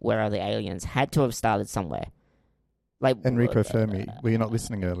of where are the aliens had to have started somewhere. Like Enrico Fermi, were you not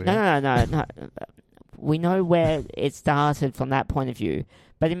listening earlier? No. We know where it started from that point of view,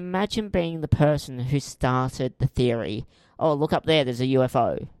 but imagine being the person who started the theory. Oh, look up there, there's a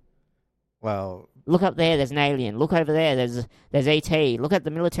UFO. Well... Look up there, there's an alien. Look over there, there's ET. Look at the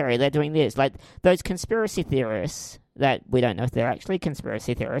military, they're doing this. Like, those conspiracy theorists that we don't know if they're actually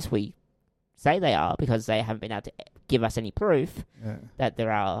conspiracy theorists. We say they are because they haven't been able to give us any proof that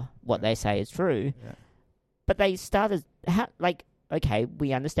there are what they say is true. Yeah. But they started... okay,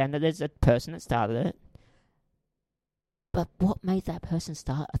 we understand that there's a person that started it. But what made that person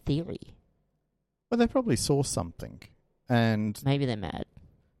start a theory? Well, they probably saw something. And maybe they're mad.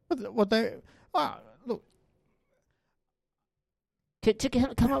 Look. To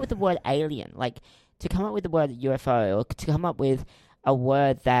come up with the word alien, to come up with the word UFO, or to come up with a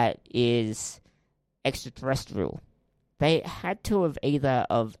word that is extraterrestrial, they had to have either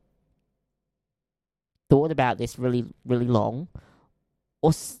thought about this really, really long,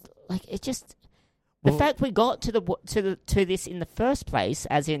 or it just... The fact we got to this in the first place,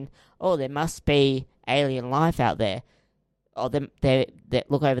 as in, there must be alien life out there, or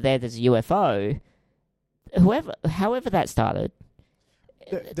look over there, there's a UFO. However that started,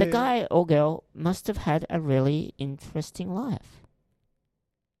 the guy or girl must have had a really interesting life.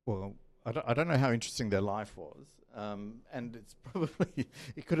 Well, I don't know how interesting their life was. And it's probably,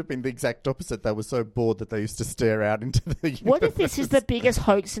 it could have been the exact opposite. They were so bored that they used to stare out into the universe. What if this is the biggest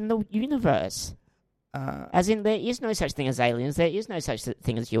hoax in the universe? As in, there is no such thing as aliens. There is no such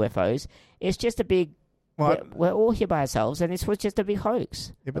thing as UFOs. It's just a big... We're all here by ourselves, and this was just a big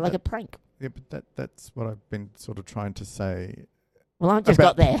hoax. A prank. Yeah, but that's what I've been sort of trying to say. Well, I just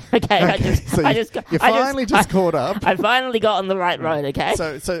got there. Okay, you finally caught up. I finally got on the right road. Okay.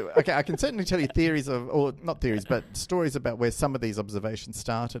 So okay, I can certainly tell you theories or not theories, but stories about where some of these observations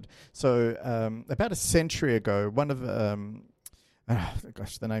started. So about a century ago, one of the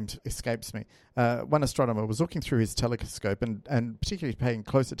name escapes me. One astronomer was looking through his telescope and particularly paying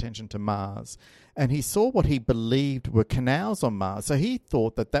close attention to Mars, and he saw what he believed were canals on Mars. So he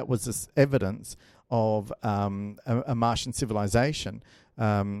thought that was this evidence of a Martian civilization,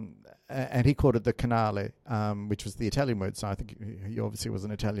 and he called it the canale, which was the Italian word. So I think he obviously was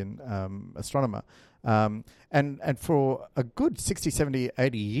an Italian astronomer. And for a good 60, 70,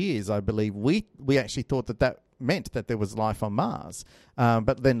 80 years, I believe, we actually thought that meant that there was life on Mars.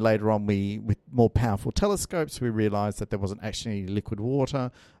 But then later on, with more powerful telescopes, we realized that there wasn't actually any liquid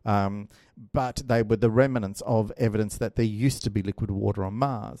water, but they were the remnants of evidence that there used to be liquid water on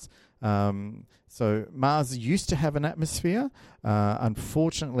Mars. So Mars used to have an atmosphere.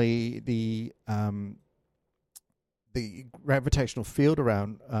 Unfortunately, the gravitational field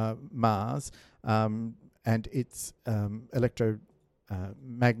around Mars and its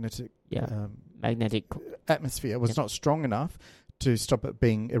magnetic atmosphere was not strong enough to stop it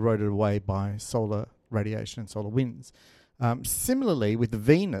being eroded away by solar radiation and solar winds. Similarly, with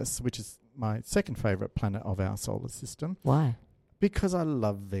Venus, which is my second favourite planet of our solar system. Why? Because I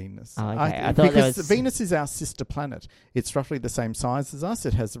love Venus. Oh, okay. Because Venus is our sister planet. It's roughly the same size as us.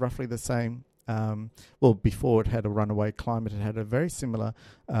 It has roughly the same... before it had a runaway climate, it had a very similar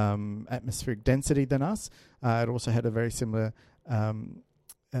atmospheric density than us. It also had a very similar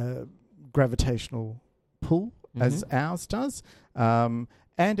gravitational pull as ours does. And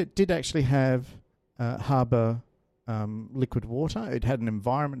it did actually have harbour liquid water. It had an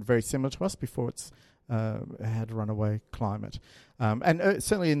environment very similar to us before it had a runaway climate. And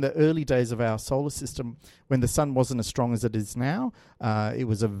certainly in the early days of our solar system, when the sun wasn't as strong as it is now, it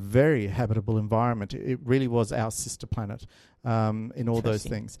was a very habitable environment. It really was our sister planet in all those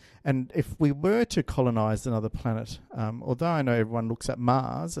things. And if we were to colonize another planet, although I know everyone looks at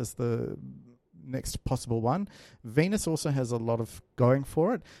Mars as the next possible one, Venus also has a lot of going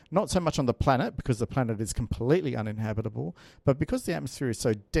for it. Not so much on the planet, because the planet is completely uninhabitable, but because the atmosphere is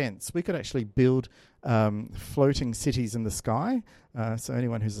so dense, we could actually build floating cities in the sky. So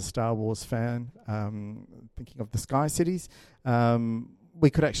anyone who's a Star Wars fan, thinking of the sky cities, we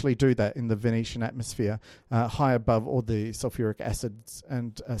could actually do that in the Venetian atmosphere, high above all the sulfuric acids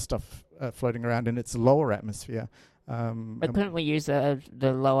and stuff floating around in its lower atmosphere. But couldn't we use the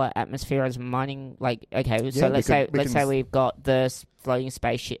lower atmosphere as mining? Like, okay, so let's say we've got the floating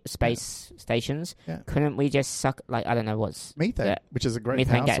space stations. Yeah. Couldn't we just suck, like, I don't know what's methane, which is a great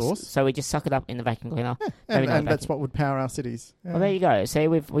methane power gas source. So we just suck it up in the vacuum cleaner. Yeah. And that's what would power our cities. Yeah. Well, there you go. See,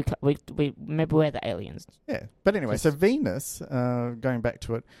 we maybe we're the aliens. Yeah, but anyway, so Venus, going back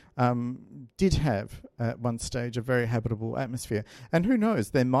to it, did have at one stage a very habitable atmosphere, and who knows,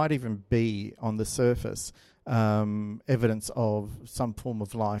 there might even be on the surface evidence of some form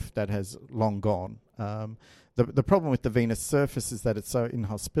of life that has long gone. The problem with the Venus surface is that it's so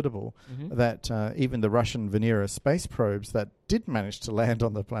inhospitable that even the Russian Venera space probes that did manage to land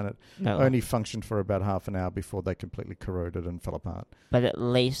on the planet only functioned for about half an hour before they completely corroded and fell apart. But at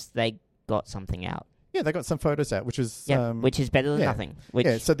least they got something out. Yeah, they got some photos out, which is better than nothing.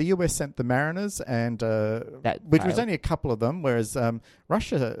 So the US sent the Mariners, and which was only a couple of them, whereas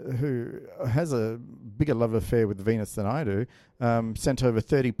Russia, who has a bigger love affair with Venus than I do, sent over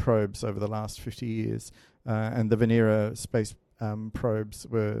 30 probes over the last 50 years, and the Venera space probes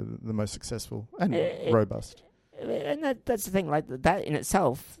were the most successful and robust. And that's the thing, like that in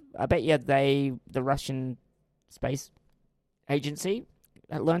itself, I bet you the Russian space agency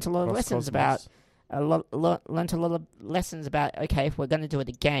learned a lot of lessons about... learned a lot of lessons about, okay, if we're going to do it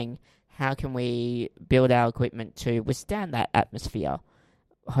again, how can we build our equipment to withstand that atmosphere?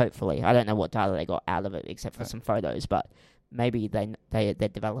 Hopefully. I don't know what data they got out of it except for some photos, but maybe they're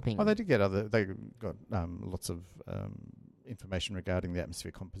developing... Oh, they got lots of information regarding the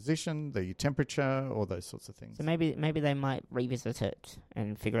atmosphere composition, the temperature, all those sorts of things. So maybe they might revisit it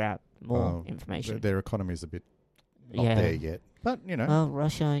and figure out more information. Their economy is a bit not there yet, but Well,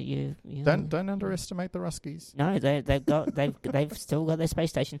 Russia, you don't underestimate the Ruskies. No, they've still got their space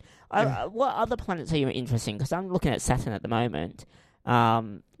station. What other planets are you interested in? Because I'm looking at Saturn at the moment.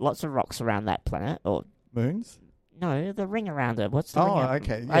 Lots of rocks around that planet, or moons. No, the ring around it. What's the ring?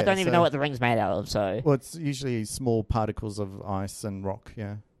 Okay. Yeah, I don't even know what the ring's made out of. So, well, it's usually small particles of ice and rock.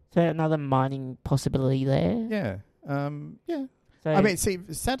 Yeah. So another mining possibility there. Yeah. Yeah. So, I mean, see,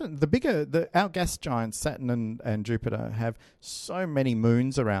 Saturn, our gas giants, Saturn and Jupiter, have so many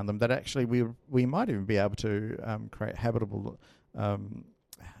moons around them that actually we might even be able to create habitable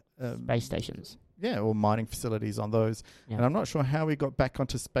space stations. Yeah, or mining facilities on those. Yeah. And I'm not sure how we got back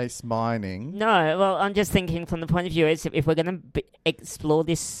onto space mining. No, well, I'm just thinking from the point of view is if we're going to explore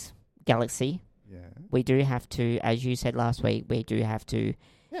this galaxy, we do have to, as you said last week, we do have to.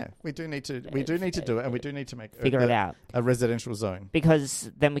 Yeah, we do need to do it, and we do need to make figure it out, a residential zone,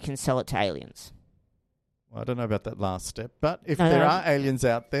 because then we can sell it to aliens. Well, I don't know about that last step, but if there are aliens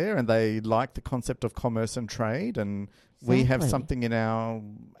out there and they like the concept of commerce and trade, and we have something in our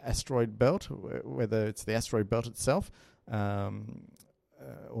asteroid belt, whether it's the asteroid belt itself or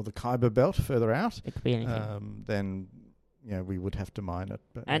the Kuiper belt further out, it could be anything. Then we would have to mine it.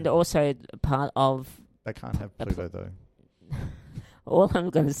 But, and also part of... They can't have Pluto, though. All I'm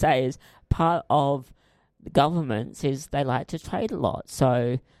going to say is part of the governments is they like to trade a lot.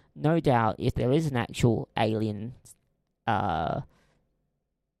 So no doubt if there is an actual alien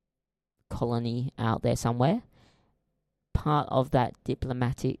colony out there somewhere, part of that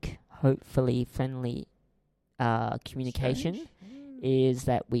diplomatic, hopefully friendly communication is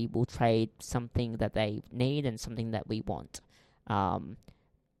that we will trade something that they need and something that we want.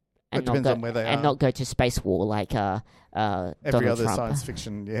 It depends on where they are. And not go to space war like every Donald other Trump. science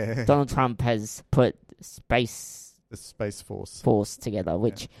fiction, yeah. Donald Trump has put the Space Force together,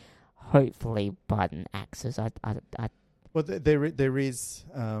 which hopefully Biden axes. Well, there is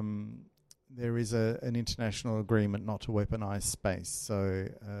an international agreement not to weaponize space, so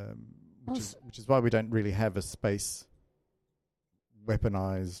which is why we don't really have a space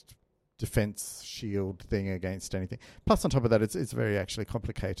weaponized defense shield thing against anything. Plus, on top of that, it's very actually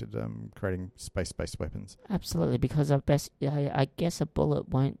complicated creating space-based weapons. Absolutely, because I guess a bullet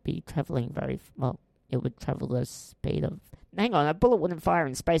won't be traveling very well. It would travel the speed of... Hang on, a bullet wouldn't fire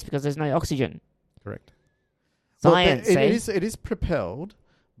in space because there's no oxygen. Correct. Science, well, it is propelled,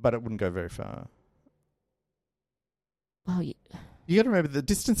 but it wouldn't go very far. Well, yeah. You got to remember the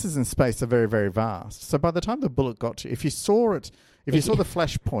distances in space are very, very vast. So by the time the bullet got to you, if you saw the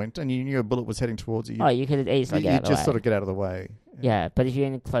flash point and you knew a bullet was heading towards you, you could easily get out of the way. Just sort of get out of the way. Yeah, but if you're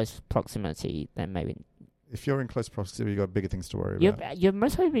in close proximity, then maybe... If you're in close proximity, you've got bigger things to worry about. You're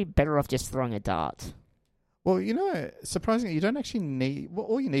most probably better off just throwing a dart. Well, surprisingly, you don't actually need... Well,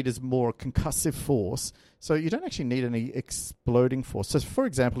 all you need is more concussive force. So you don't actually need any exploding force. So, for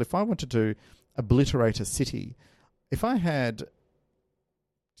example, if I wanted to obliterate a city, if I had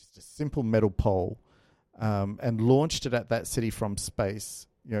just a simple metal pole and launched it at that city from space,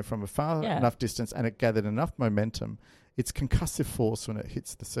 from a far enough distance, and it gathered enough momentum, its concussive force when it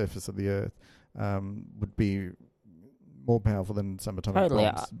hits the surface of the Earth would be more powerful than some atomic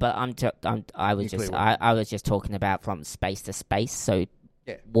bombs. But I was just talking about from space to space. So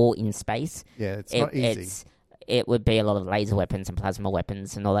war in space. Yeah, it's not easy. It would be a lot of laser weapons and plasma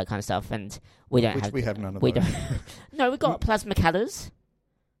weapons and all that kind of stuff, and we have none of those. No, we've got plasma cutters.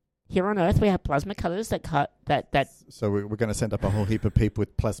 Here on Earth, we have plasma cutters that cut that. So we're going to send up a whole heap of people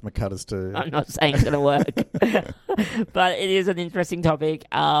with plasma cutters to... I'm not saying it's going to work, but it is an interesting topic.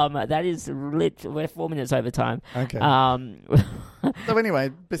 That is we're 4 minutes over time. Okay. So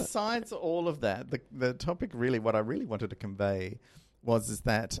anyway, besides all of that, the topic really, what I really wanted to convey is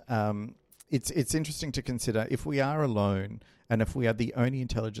that it's interesting to consider if we are alone and if we are the only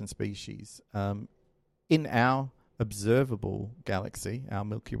intelligent species in our observable galaxy, our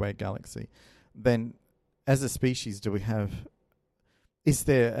Milky Way galaxy, then as a species is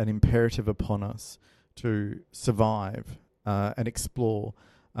there an imperative upon us to survive and explore,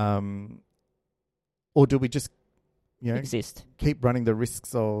 or do we just exist, keep running the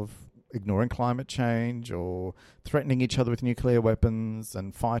risks of ignoring climate change or threatening each other with nuclear weapons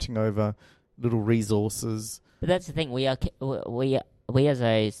and fighting over little resources? But that's the thing, we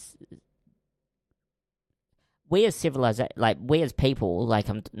as civilized, we as people,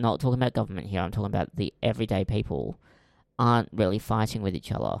 I'm not talking about government here, I'm talking about the everyday people, aren't really fighting with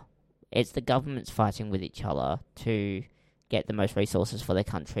each other. It's the governments fighting with each other to get the most resources for their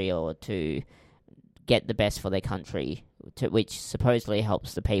country or to get the best for their country. which supposedly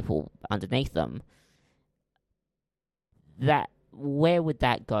helps the people underneath them. Where would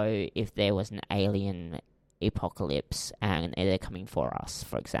that go if there was an alien apocalypse and they're coming for us,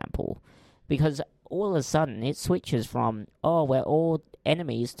 for example? Because all of a sudden it switches from, we're all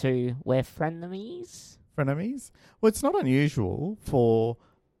enemies to we're frenemies. Frenemies? Well, it's not unusual for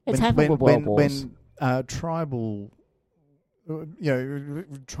It's happened with World Wars. When tribal,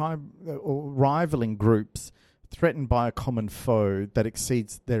 tribe or rivaling groups threatened by a common foe that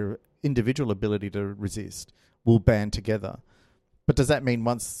exceeds their individual ability to resist will band together. But does that mean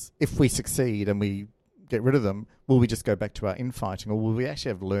if we succeed and we get rid of them, will we just go back to our infighting, or will we actually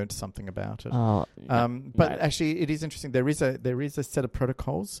have learned something about it? But actually, it is interesting. There is a set of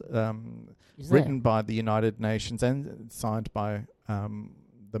protocols written by the United Nations and signed by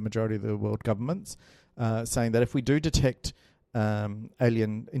the majority of the world governments, saying that if we do detect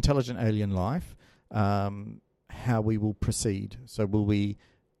intelligent alien life, how we will proceed. So will we?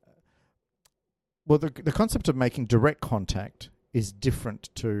 Well, the concept of making direct contact is different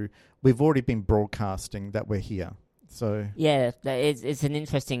to we've already been broadcasting that we're here. So yeah, it's an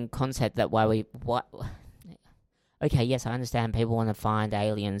interesting concept that Okay, yes, I understand people want to find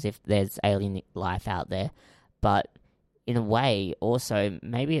aliens if there's alien life out there, but in a way, also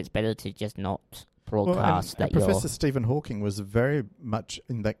maybe it's better to just not broadcast that. Professor Stephen Hawking was very much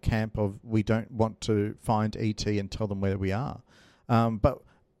in that camp of we don't want to find ET and tell them where we are, but.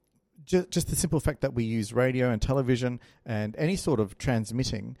 Just the simple fact that we use radio and television and any sort of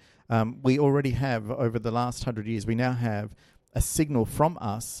transmitting, we already have, over the last 100 years, we now have a signal from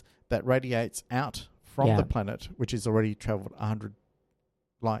us that radiates out from the planet, which has already travelled 100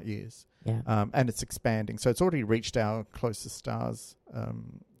 light years. Yeah. And it's expanding. So it's already reached our closest stars.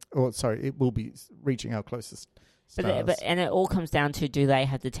 It will be reaching our closest stars. And it all comes down to, do they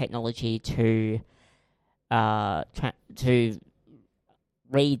have the technology to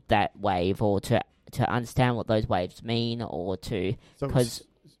read that wave, or to understand what those waves mean, or to... So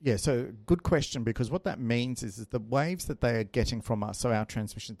good question, because what that means is the waves that they are getting from us, so our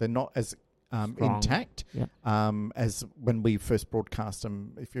transmissions, they're not as intact as when we first broadcast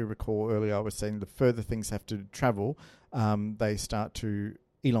them. If you recall earlier, I was saying the further things have to travel, they start to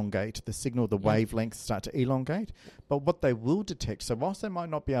elongate. The signal, the wavelengths start to elongate. But what they will detect, so whilst they might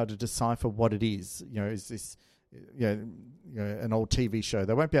not be able to decipher what it is this... an old TV show,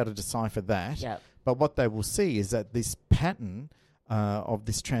 they won't be able to decipher that. Yep. But what they will see is that this pattern of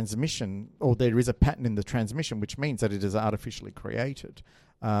this transmission, or there is a pattern in the transmission, which means that it is artificially created.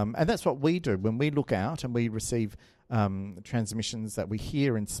 And that's what we do when we look out and we receive transmissions that we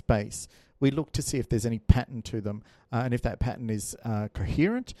hear in space. We look to see if there's any pattern to them, and if that pattern is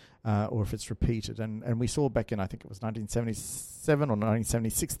coherent, or if it's repeated. And we saw back in, I think it was 1977 or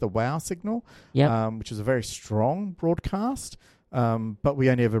 1976, the WOW signal, which was a very strong broadcast, but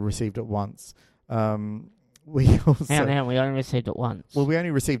we only ever received it once. We only received it once. Well, we only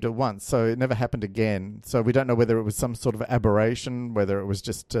received it once, so it never happened again. So we don't know whether it was some sort of aberration, whether it was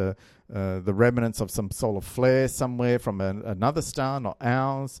just the remnants of some solar flare somewhere from another star, not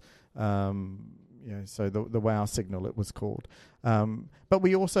ours. So the WOW signal, it was called. But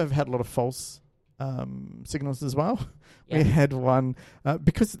we also have had a lot of false signals as well. Yeah. We had one,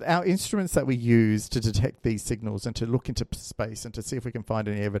 because our instruments that we use to detect these signals and to look into space and to see if we can find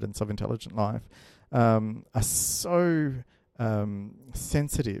any evidence of intelligent life are so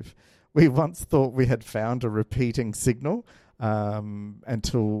sensitive. We once thought we had found a repeating signal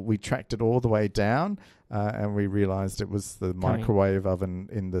until we tracked it all the way down, and we realised it was the microwave oven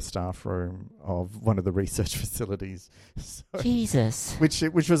in the staff room of one of the research facilities. So, Jesus.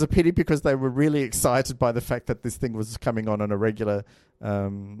 Which was a pity, because they were really excited by the fact that this thing was coming on a regular...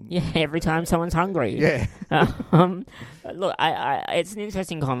 every time someone's hungry. Yeah. Look, it's an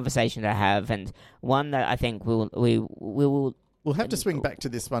interesting conversation to have, and one that I think we'll have to swing back to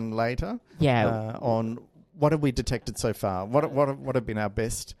this one later. Yeah. On what have we detected so far? What have been our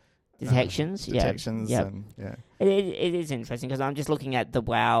best detections? And it is interesting, because I'm just looking at the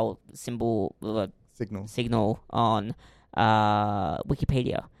WOW signal on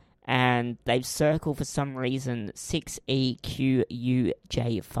Wikipedia, and they've circled for some reason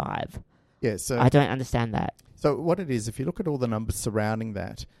 6EQUJ5. Yeah, so I don't understand that. So what it is, if you look at all the numbers surrounding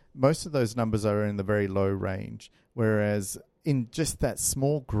that, most of those numbers are in the very low range, whereas in just that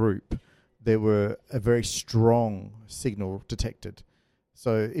small group, there were a very strong signal detected.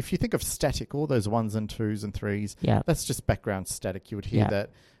 So if you think of static, all those 1s and 2s and 3s, that's just background static. You would hear that.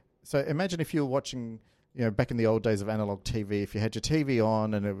 So imagine if you were watching, back in the old days of analog TV, if you had your TV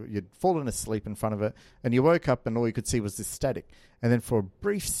on and you'd fallen asleep in front of it, and you woke up and all you could see was this static. And then for a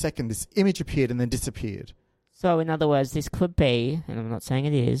brief second, this image appeared and then disappeared. So, in other words, this could be, and I'm not saying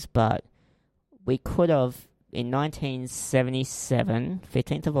it is, but we could have, in 1977,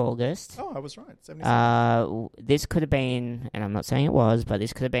 15th of August, Oh, I was right. 77. this could have been, and I'm not saying it was, but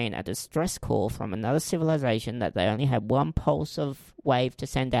this could have been a distress call from another civilization that they only had one pulse of wave to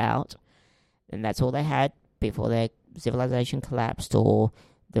send out, and that's all they had before their civilization collapsed, or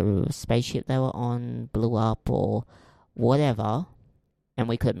the spaceship they were on blew up, or whatever, and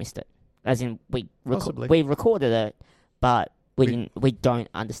we could have missed it. As in, we recorded it, but we don't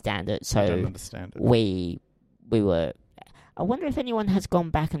understand it. So don't understand it. we were. I wonder if anyone has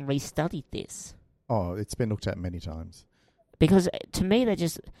gone back and restudied this. Oh, it's been looked at many times. Because to me, they're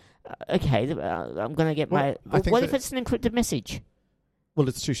just okay. I'm going to get Well, what if it's an encrypted message? Well,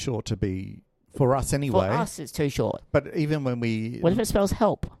 it's too short to be for us anyway. For us, it's too short. But even when we, What if it spells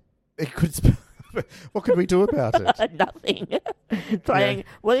help? it could. What could we do about it? Nothing.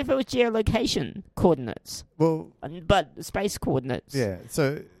 What if it was geolocation coordinates? Well, but space coordinates. yeah.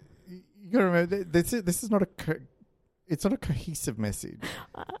 So you got to remember this is not it's not a cohesive message.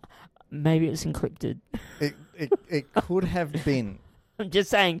 Maybe it's encrypted. It could have been. I'm just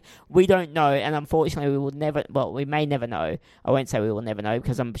saying we don't know, and unfortunately we will never. Well, we may never know. I won't say we will never know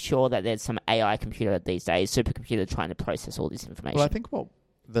because I'm sure that there's some AI computer these days, supercomputer, trying to process all this information. Well, I think what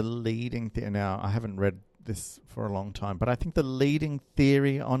the leading theory. Now, I haven't read this for a long time, but I think the leading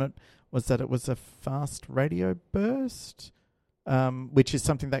theory on it was that it was a fast radio burst, which is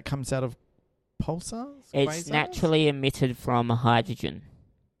something that comes out of pulsars. It's quasars? naturally emitted from hydrogen.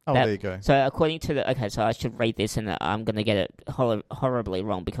 Oh, there you go. So according to so I should read this, and I'm going to get it horribly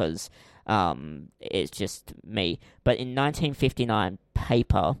wrong because it's just me. But in 1959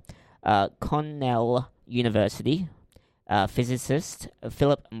 paper, Cornell University physicist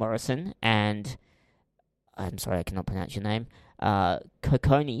Philip Morrison and I'm sorry, I cannot pronounce your name.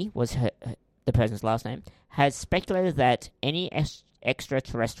 Cocconi was the person's last name. Has speculated that any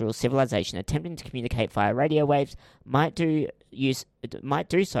extraterrestrial civilization attempting to communicate via radio waves might do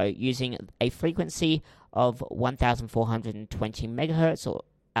so using a frequency of 1,420 megahertz, or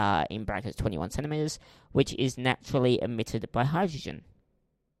in brackets 21 centimeters, which is naturally emitted by hydrogen.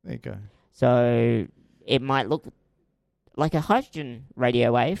 There you go. So it might look like a hydrogen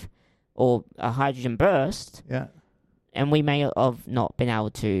radio wave or a hydrogen burst. Yeah. And we may have not been able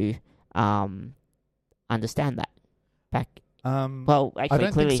to understand that back. Well, actually, I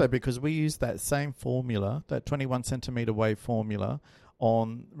don't clearly, think so because we used that same formula, that 21 centimeter wave formula,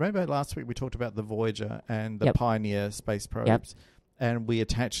 on. Remember last week we talked about the Voyager and the Pioneer space probes, and we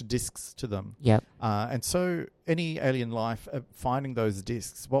attached disks to them. Yep. And so any alien life finding those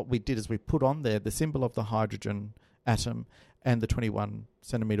disks, what we did is we put on there the symbol of the hydrogen atom and the 21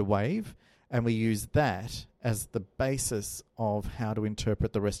 centimeter wave, and we used that as the basis of how to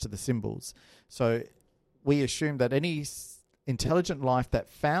interpret the rest of the symbols. So we assumed that any intelligent life that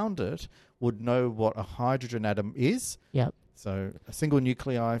found it would know what a hydrogen atom is. Yep. So a single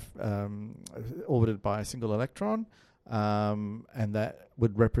nuclei orbited by a single electron, and that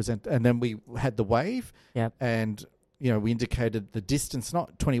would represent. And then we had the wave, and we indicated the distance,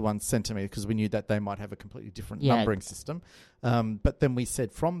 not 21 centimeters, because we knew that they might have a completely different numbering system. But then we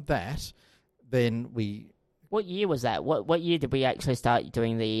said from that, then we. What year was that? What year did we actually start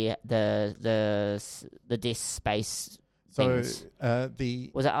doing the disk space? Things? So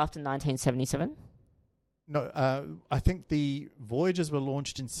was it after 1977? No, I think the Voyagers were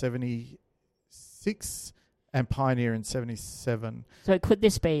launched in 76 and Pioneer in 77. So could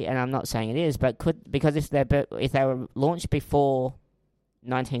this be? And I'm not saying it is, but because if they were launched before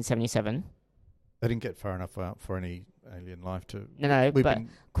 1977, they didn't get far enough out for any alien life to. No, but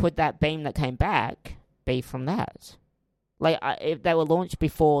could that beam that came back be from that? Like if they were launched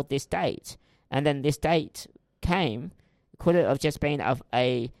before this date, and then this date came. Could it have just been a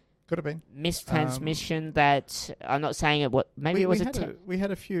could have been mistransmission that I'm not saying it? What maybe it was we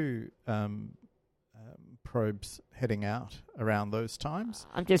had a few probes heading out around those times.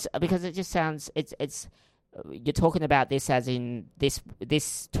 I'm just because it just sounds it's you're talking about this as in this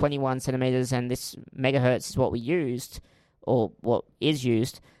 21 centimeters and this megahertz is what we used or what is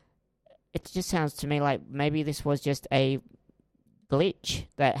used. It just sounds to me like maybe this was just a glitch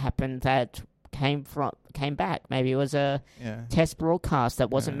that happened that came back. Maybe it was a test broadcast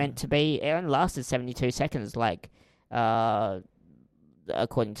that wasn't meant to be. It only lasted 72 seconds, like according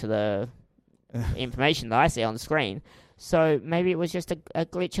to the information that I see on the screen. So maybe it was just a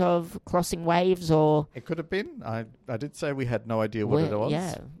glitch of crossing waves, or it could have been. I did say we had no idea what it was.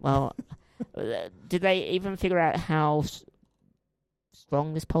 Yeah. Well, did they even figure out how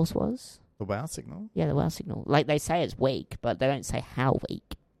strong this pulse was? The wow signal. Yeah, the wow signal. Like they say it's weak, but they don't say how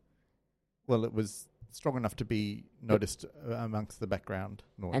weak. Well, it was strong enough to be noticed amongst the background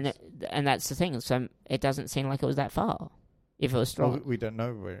noise. And that's the thing. So it doesn't seem like it was that far. If it was strong, well, we don't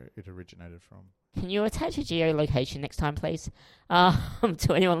know where it originated from. Can you attach a geolocation next time, please?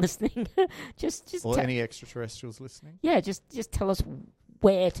 To anyone listening, just or any extraterrestrials listening. Yeah, just tell us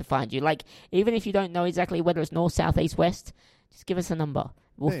where to find you. Like, even if you don't know exactly whether it's north, south, east, west, just give us a number.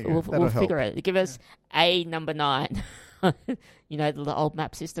 We'll figure it. Give us a number 9. You know, the old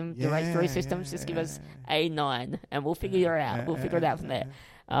map system, directory systems. Just give us A9, and we'll figure it out. We'll figure it out from there.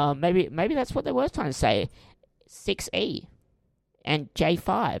 Maybe that's what they were trying to say. 6E and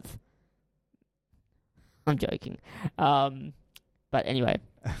J5. I'm joking. But anyway,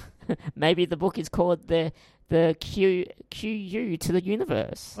 maybe the book is called the QU to the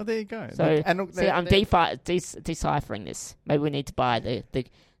universe. Well, there you go. So I'm deciphering this. Maybe we need to buy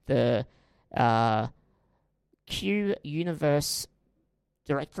the Q universe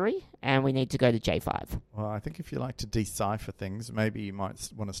directory, and we need to go to J5. Well, I think if you like to decipher things, maybe you might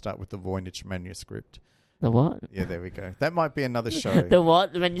want to start with the Voynich manuscript. The what? Yeah, there we go. That might be another show. The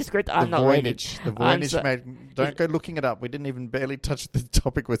what? The manuscript? I'm not reading. The Voynich don't go looking it up. We didn't even barely touch the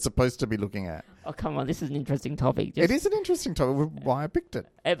topic we're supposed to be looking at. Oh, come on. This is an interesting topic. It is an interesting topic. Why I picked it.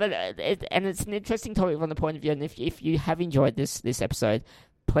 And it's an interesting topic from the point of view, and if you have enjoyed this episode,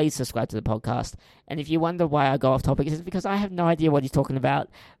 please subscribe to the podcast. And if you wonder why I go off topic, it's because I have no idea what he's talking about,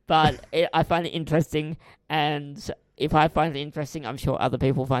 but I find it interesting, and if I find it interesting, I'm sure other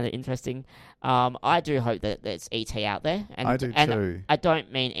people find it interesting. I do hope that there's ET out there. And, I do too. I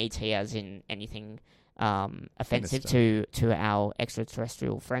don't mean ET as in anything offensive to our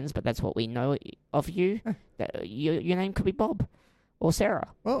extraterrestrial friends, but that's what we know of you. Your name could be Bob or Sarah.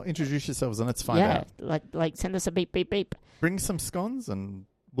 Well, introduce yourselves and let's find out. Yeah, like send us a beep, beep, beep. Bring some scones and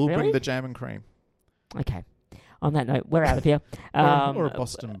we'll bring the jam and cream. Okay. On that note, we're out of here. Or a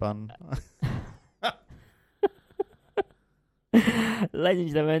Boston bun. Ladies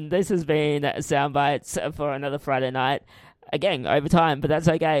and gentlemen, this has been Soundbites for another Friday night. Again, over time, but that's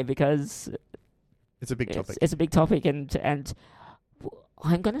okay because it's a big topic. It's a big topic, and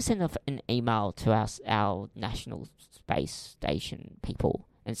I'm going to send off an email to our National Space Station people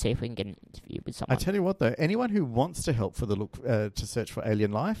and see if we can get an interview with someone. I tell you what, though, anyone who wants to help for the look to search for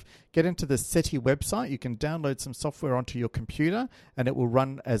alien life, get into the SETI website. You can download some software onto your computer, and it will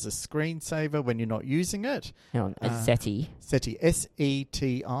run as a screensaver when you're not using it. Hang on, SETI. SETI,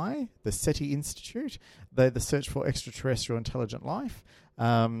 S-E-T-I, the SETI Institute. They're the Search for Extraterrestrial Intelligent Life.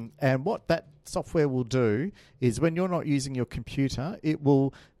 And what that software will do is when you're not using your computer, it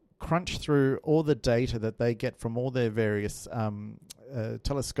will crunch through all the data that they get from all their various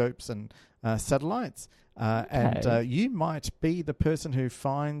telescopes and satellites. And you might be the person who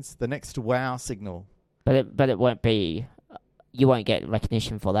finds the next wow signal. But it won't be... You won't get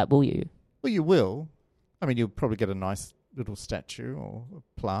recognition for that, will you? Well, you will. I mean, you'll probably get a nice little statue or a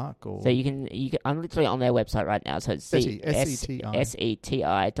plaque. Or so you can. I'm literally on their website right now. So it's SETI.org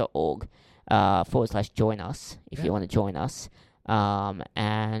 /join us if you want to join us.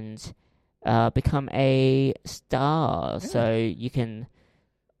 And become a star. Yeah. So you can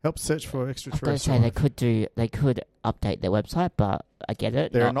help search for extraterrestrial. I was going to say they could update their website, but I get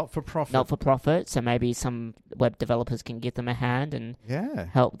it. They're not for profit. Not for profit. So maybe some web developers can give them a hand and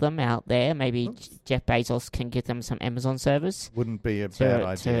help them out there. Maybe Jeff Bezos can give them some Amazon service. Wouldn't be a bad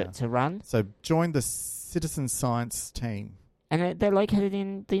idea to run. So join the citizen science team. And they're located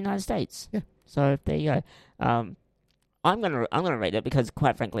in the United States. Yeah. So there you go. I'm gonna read it because,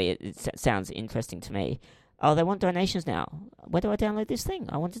 quite frankly, it sounds interesting to me. Oh, they want donations now. Where do I download this thing?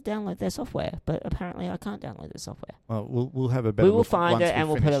 I want to download their software, but apparently I can't download their software. Well, we'll have a better. We will find it and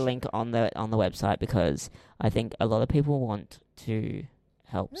we'll put a link on the website because I think a lot of people want to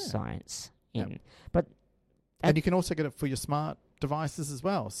help science and you can also get it for your smart devices as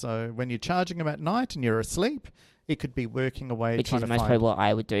well. So when you're charging them at night and you're asleep, it could be working away. Which is most probably what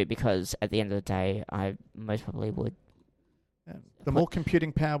I would do because at the end of the day, I most probably would. Yeah. The more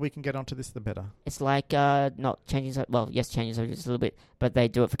computing power we can get onto this, the better. It's like not changing... Well, yes, changing subjects a little bit, but they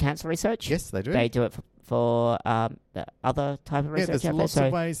do it for cancer research. Yes, they do. They do it for the other type of research. Yeah, there's lots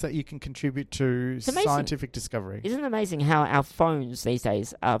of ways that you can contribute to scientific discovery. Isn't it amazing how our phones these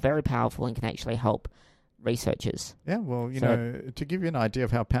days are very powerful and can actually help researchers? Yeah, well, you know, to give you an idea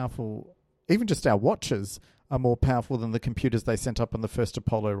of how powerful... Even just our watches are more powerful than the computers they sent up on the first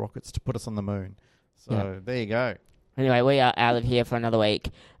Apollo rockets to put us on the moon. So there you go. Anyway, we are out of here for another week.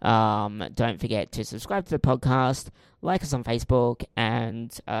 Don't forget to subscribe to the podcast, like us on Facebook,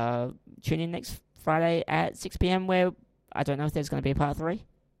 and tune in next Friday at 6 p.m. where I don't know if there's going to be a part 3.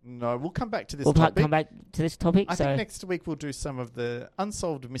 No, we'll come back to this topic. We'll come back to this topic. I think next week we'll do some of the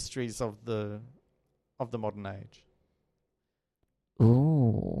unsolved mysteries of the of the modern age?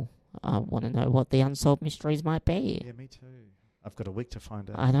 Ooh, I want to know what the unsolved mysteries might be. Yeah, me too. I've got a week to find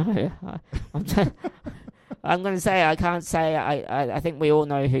out. I know. I'm going to say I can't say. I think we all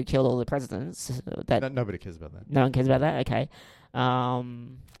know who killed all the presidents. Nobody cares about that. No one cares about that. Okay.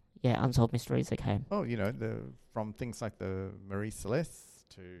 Yeah, unsolved mysteries. Okay. Oh, from things like the Marie Celeste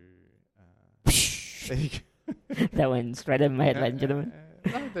to. There you go. That went straight over my head, ladies and gentlemen.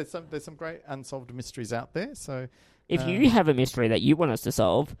 No, there's some great unsolved mysteries out there. So if you have a mystery that you want us to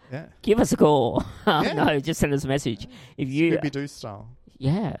solve, give us a call. No, just send us a message. If you Scooby-Doo style.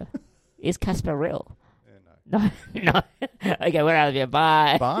 Yeah. Is Casper real? No. No. Okay, we're out of here.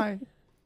 Bye. Bye.